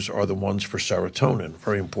receptors are the ones for serotonin,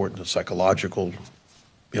 very important in psychological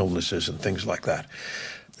illnesses and things like that.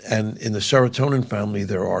 And in the serotonin family,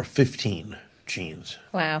 there are 15 genes.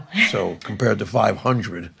 Wow. So compared to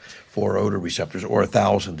 500 for odor receptors, or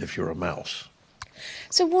 1,000 if you're a mouse.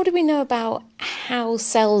 So what do we know about how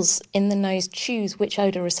cells in the nose choose which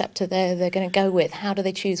odour receptor they're going to go with? How do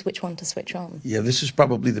they choose which one to switch on? Yeah, this is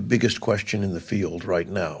probably the biggest question in the field right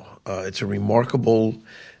now. It's a remarkable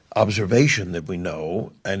observation that we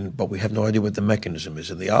know, but we have no idea what the mechanism is.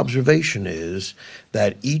 And the observation is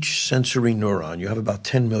that each sensory neuron, you have about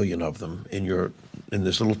 10 million of them in your in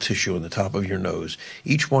this little tissue in the top of your nose.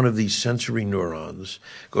 Each one of these sensory neurons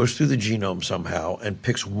goes through the genome somehow and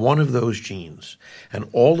picks one of those genes. And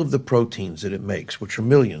all of the proteins that it makes, which are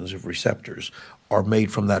millions of receptors, are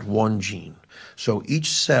made from that one gene. So each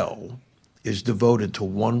cell is devoted to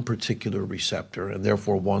one particular receptor and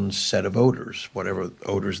therefore one set of odors, whatever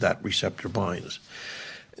odors that receptor binds.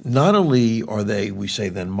 Not only are they, we say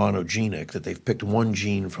then, monogenic, that they've picked one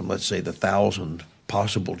gene from, let's say, the 1,000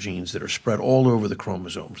 possible genes that are spread all over the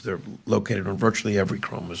chromosomes. They're located on virtually every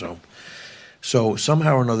chromosome. So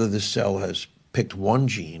somehow or another, this cell has picked one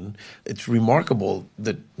gene. It's remarkable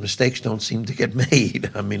that mistakes don't seem to get made.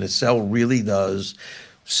 I mean, a cell really does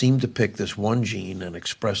seem to pick this one gene and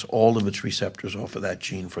express all of its receptors off of that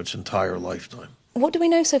gene for its entire lifetime. What do we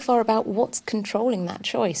know so far about what's controlling that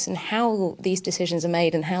choice and how these decisions are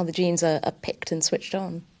made and how the genes are picked and switched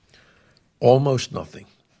on? Almost nothing.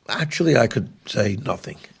 Actually, I could say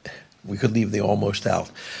nothing. We could leave the almost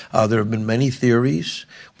out. There have been many theories.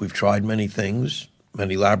 We've tried many things.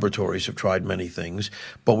 Many laboratories have tried many things,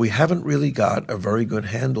 but we haven't really got a very good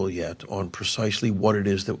handle yet on precisely what it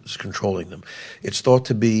is that's controlling them. It's thought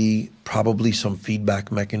to be probably some feedback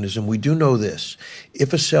mechanism. We do know this.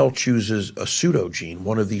 If a cell chooses a pseudogene,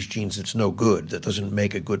 one of these genes that's no good, that doesn't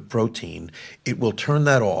make a good protein, it will turn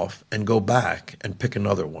that off and go back and pick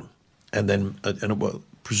another one. And then and it will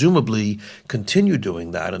presumably continue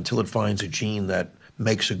doing that until it finds a gene that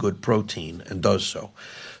makes a good protein and does so.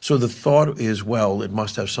 So the thought is, well, it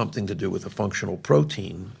must have something to do with a functional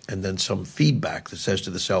protein and then some feedback that says to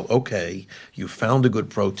the cell, okay, you found a good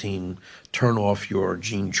protein, turn off your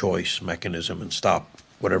gene choice mechanism and stop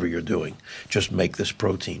whatever you're doing. Just make this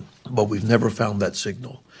protein. But we've never found that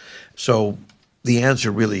signal. So the answer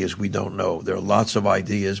really is we don't know. There are lots of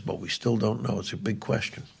ideas, but we still don't know. It's a big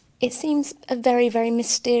question. It seems a very, very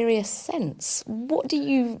mysterious sense. What do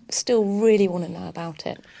you still really want to know about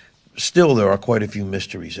it? Still, there are quite a few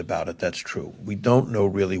mysteries about it, that's true. We don't know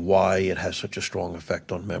really why it has such a strong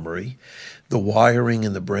effect on memory. The wiring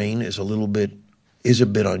in the brain is a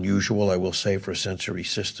bit unusual, I will say, for a sensory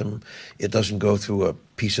system. It doesn't go through a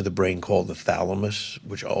piece of the brain called the thalamus,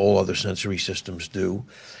 which all other sensory systems do.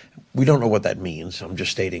 We don't know what that means. I'm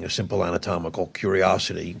just stating a simple anatomical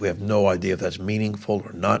curiosity. We have no idea if that's meaningful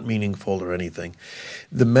or not meaningful or anything.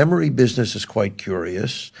 The memory business is quite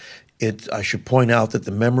curious. I should point out that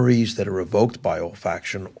the memories that are evoked by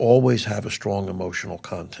olfaction always have a strong emotional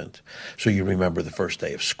content. So you remember the first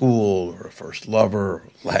day of school or a first lover, or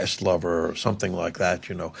last lover, or something like that,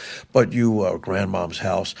 But or grandmom's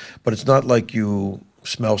house. But it's not like you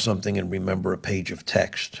smell something and remember a page of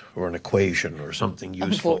text or an equation or something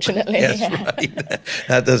useful. Unfortunately, yes, yeah. Right.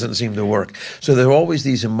 That doesn't seem to work. So there are always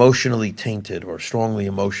these emotionally tainted or strongly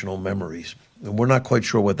emotional memories. And we're not quite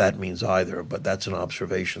sure what that means either, but that's an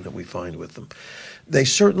observation that we find with them. They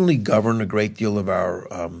certainly govern a great deal of our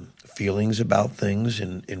feelings about things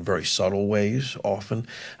in very subtle ways often.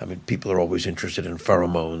 I mean, people are always interested in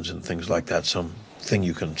pheromones and things like that, something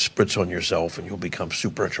you can spritz on yourself and you'll become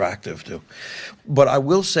super attractive to. But I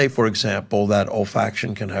will say, for example, that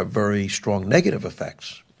olfaction can have very strong negative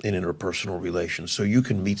effects in interpersonal relations. So you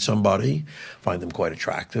can meet somebody, find them quite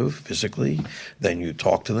attractive physically, then you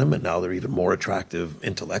talk to them and now they're even more attractive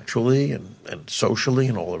intellectually and socially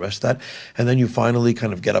and all the rest of that. And then you finally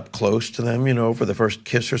kind of get up close to them, for the first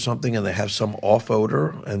kiss or something, and they have some off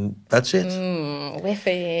odor and that's it.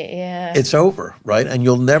 Whiffy, yeah. It's over, right? And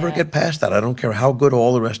you'll never get past that. I don't care how good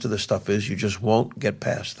all the rest of the stuff is, you just won't get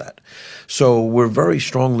past that. So we're very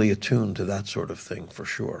strongly attuned to that sort of thing for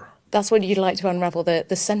sure. That's when you'd like to unravel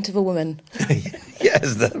the scent of a woman.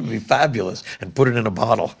 Yes, that would be fabulous. And put it in a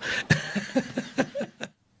bottle.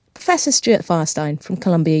 Professor Stuart Firestein from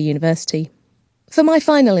Columbia University. For my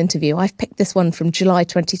final interview, I've picked this one from July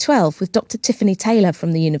 2012 with Dr. Tiffany Taylor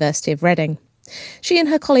from the University of Reading. She and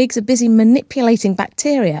her colleagues are busy manipulating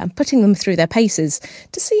bacteria and putting them through their paces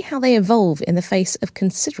to see how they evolve in the face of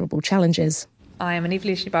considerable challenges. I am an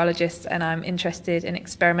evolutionary biologist and I'm interested in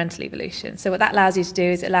experimental evolution. So what that allows you to do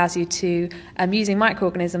is it allows you to, using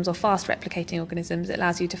microorganisms or fast replicating organisms, it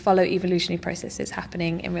allows you to follow evolutionary processes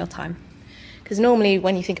happening in real time. Because normally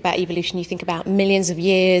when you think about evolution, you think about millions of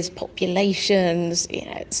years, populations,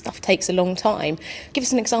 stuff takes a long time. Give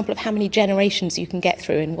us an example of how many generations you can get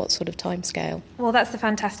through in what sort of time scale. Well, that's the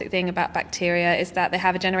fantastic thing about bacteria is that they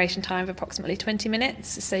have a generation time of approximately 20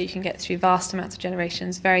 minutes, so you can get through vast amounts of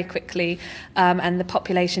generations very quickly, and the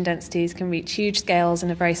population densities can reach huge scales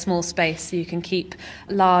in a very small space, so you can keep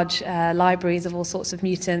large libraries of all sorts of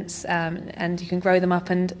mutants, and you can grow them up.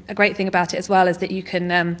 And a great thing about it as well is that you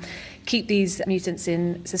can keep these these mutants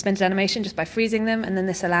in suspended animation just by freezing them, and then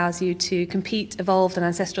this allows you to compete evolved and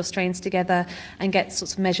ancestral strains together and get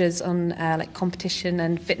sorts of measures on like competition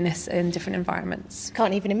and fitness in different environments.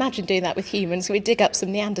 Can't even imagine doing that with humans. We dig up some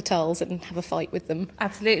Neanderthals and have a fight with them.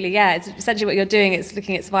 Absolutely, yeah. It's essentially what you're doing. It's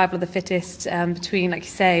looking at survival of the fittest between, like you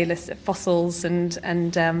say, fossils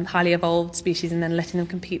and highly evolved species, and then letting them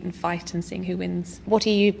compete and fight and seeing who wins. What are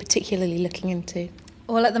you particularly looking into?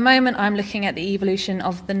 Well, at the moment, I'm looking at the evolution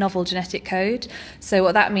of the novel genetic code. So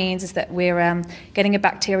what that means is that we're getting a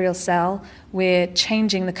bacterial cell, we're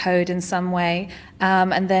changing the code in some way,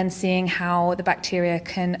 and then seeing how the bacteria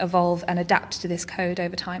can evolve and adapt to this code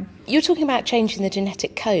over time. You're talking about changing the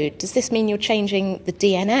genetic code. Does this mean you're changing the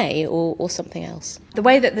DNA or something else? The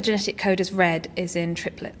way that the genetic code is read is in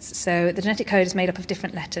triplets. So the genetic code is made up of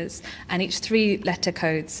different letters, and each 3-letter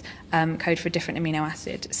codes code for a different amino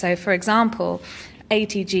acid. So, for example,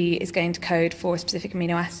 ATG is going to code for a specific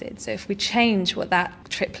amino acid. So if we change what that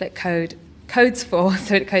triplet code codes for,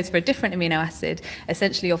 so it codes for a different amino acid,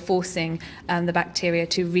 essentially you're forcing the bacteria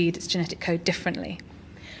to read its genetic code differently.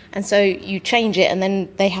 And so you change it and then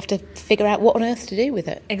they have to figure out what on earth to do with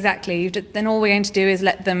it. Exactly. Then all we're going to do is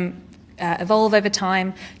let them evolve over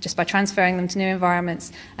time just by transferring them to new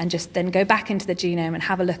environments, and just then go back into the genome and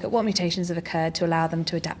have a look at what mutations have occurred to allow them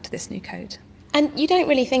to adapt to this new code. And you don't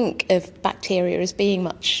really think of bacteria as being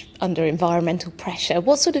much under environmental pressure.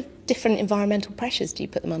 What sort of different environmental pressures do you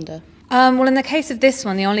put them under? Well, in the case of this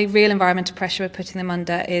one, the only real environmental pressure we're putting them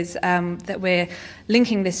under is that we're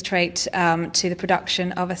linking this trait to the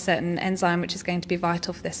production of a certain enzyme which is going to be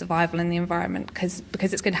vital for their survival in the environment, because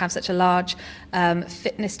it's going to have such a large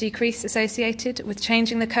fitness decrease associated with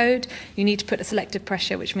changing the code. You need to put a selective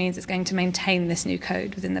pressure, which means it's going to maintain this new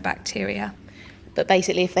code within the bacteria. But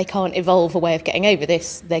basically, if they can't evolve a way of getting over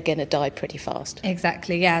this, they're going to die pretty fast.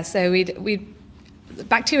 Exactly, yeah. So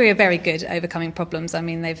bacteria are very good at overcoming problems. I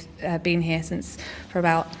mean, they've been here for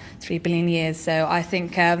about 3 billion years. So I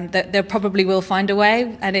think that they probably will find a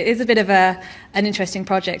way. And it is a bit of an interesting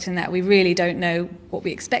project in that we really don't know what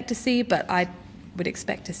we expect to see, but I would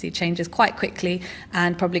expect to see changes quite quickly,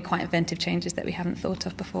 and probably quite inventive changes that we haven't thought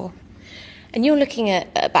of before. And you're looking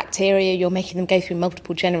at bacteria, you're making them go through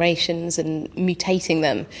multiple generations and mutating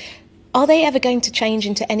them. Are they ever going to change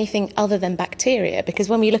into anything other than bacteria? Because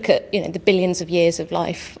when we look at the billions of years of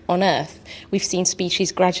life on Earth, we've seen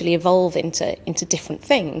species gradually evolve into different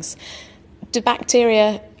things. Do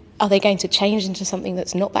bacteria, are they going to change into something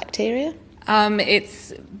that's not bacteria?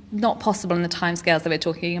 It's not possible in the timescales that we're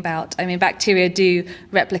talking about. I mean, bacteria do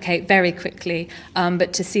replicate very quickly,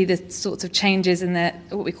 but to see the sorts of changes in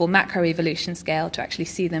what we call macroevolution scale, to actually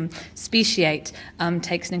see them speciate,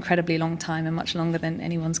 takes an incredibly long time, and much longer than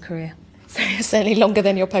anyone's career. Certainly longer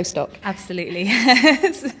than your postdoc. Absolutely,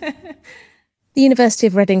 yes. The University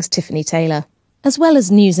of Reading's Tiffany Taylor. As well as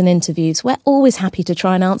news and interviews, we're always happy to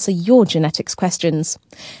try and answer your genetics questions.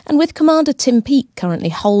 And with Commander Tim Peake currently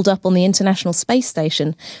holed up on the International Space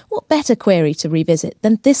Station, what better query to revisit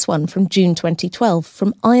than this one from June 2012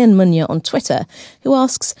 from Ian Munya on Twitter, who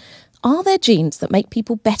asks, are there genes that make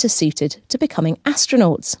people better suited to becoming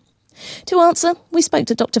astronauts? To answer, we spoke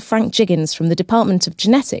to Dr. Frank Jiggins from the Department of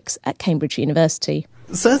Genetics at Cambridge University.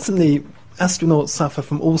 Certainly, astronauts suffer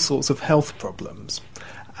from all sorts of health problems,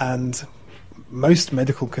 and most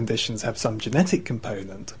medical conditions have some genetic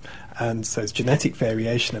component, and so there's genetic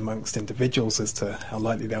variation amongst individuals as to how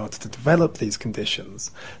likely they are to develop these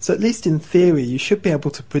conditions. So at least in theory, you should be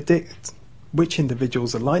able to predict which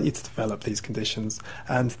individuals are likely to develop these conditions,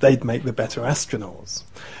 and they'd make the better astronauts.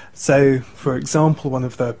 So, for example, one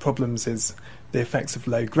of the problems is the effects of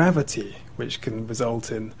low gravity, which can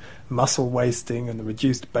result in muscle wasting and a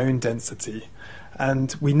reduced bone density.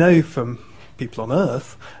 And we know from people on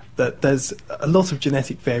Earth that there's a lot of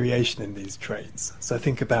genetic variation in these traits. So I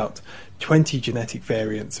think about 20 genetic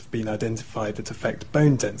variants have been identified that affect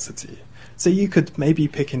bone density. So you could maybe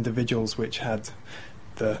pick individuals which had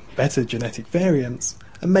the better genetic variants,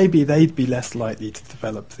 and maybe they'd be less likely to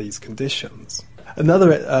develop these conditions.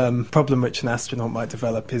 Another problem which an astronaut might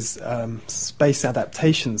develop is space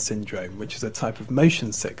adaptation syndrome, which is a type of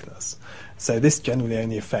motion sickness. So this generally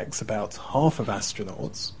only affects about half of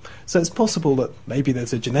astronauts. So it's possible that maybe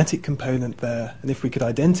there's a genetic component there, and if we could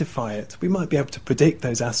identify it, we might be able to predict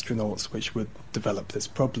those astronauts which would develop this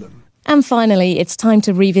problem. And finally, it's time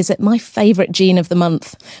to revisit my favourite gene of the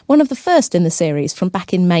month, one of the first in the series from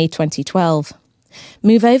back in May 2012.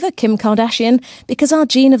 Move over, Kim Kardashian, because our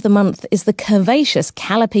gene of the month is the curvaceous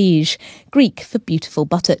callipege, Greek for beautiful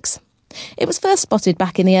buttocks. It was first spotted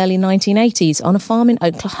back in the early 1980s on a farm in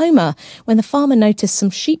Oklahoma when the farmer noticed some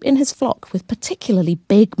sheep in his flock with particularly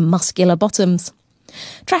big, muscular bottoms.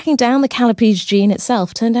 Tracking down the callipege gene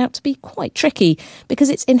itself turned out to be quite tricky because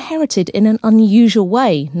it's inherited in an unusual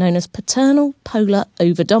way known as paternal polar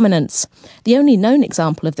overdominance, the only known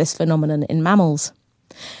example of this phenomenon in mammals.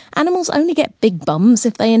 Animals only get big bums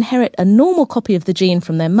if they inherit a normal copy of the gene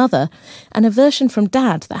from their mother and a version from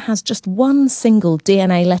dad that has just one single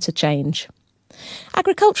DNA letter change.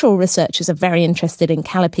 Agricultural researchers are very interested in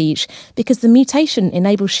callipege because the mutation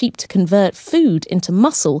enables sheep to convert food into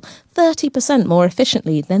muscle 30% more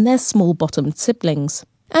efficiently than their small-bottomed siblings.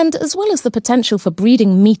 And as well as the potential for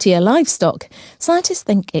breeding meatier livestock, scientists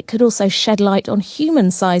think it could also shed light on human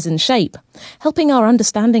size and shape, helping our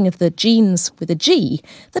understanding of the genes with a G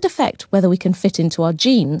that affect whether we can fit into our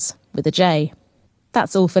genes with a J.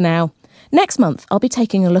 That's all for now. Next month, I'll be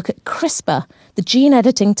taking a look at CRISPR, the gene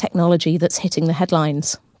editing technology that's hitting the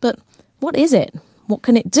headlines. But what is it? What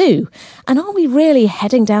can it do? And are we really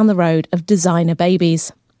heading down the road of designer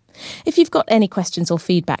babies? If you've got any questions or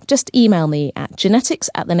feedback, just email me at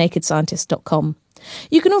genetics@thenakedscientist.com.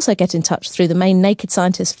 You can also get in touch through the main Naked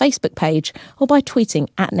Scientist Facebook page or by tweeting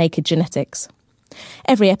 @NakedGenetics.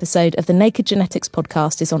 Every episode of the Naked Genetics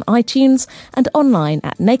podcast is on iTunes and online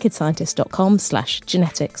at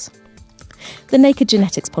nakedscientist.com/genetics. The Naked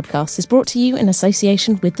Genetics podcast is brought to you in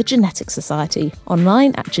association with the Genetics Society,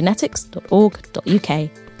 online at genetics.org.uk.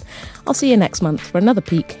 I'll see you next month for another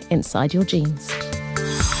peek inside your genes.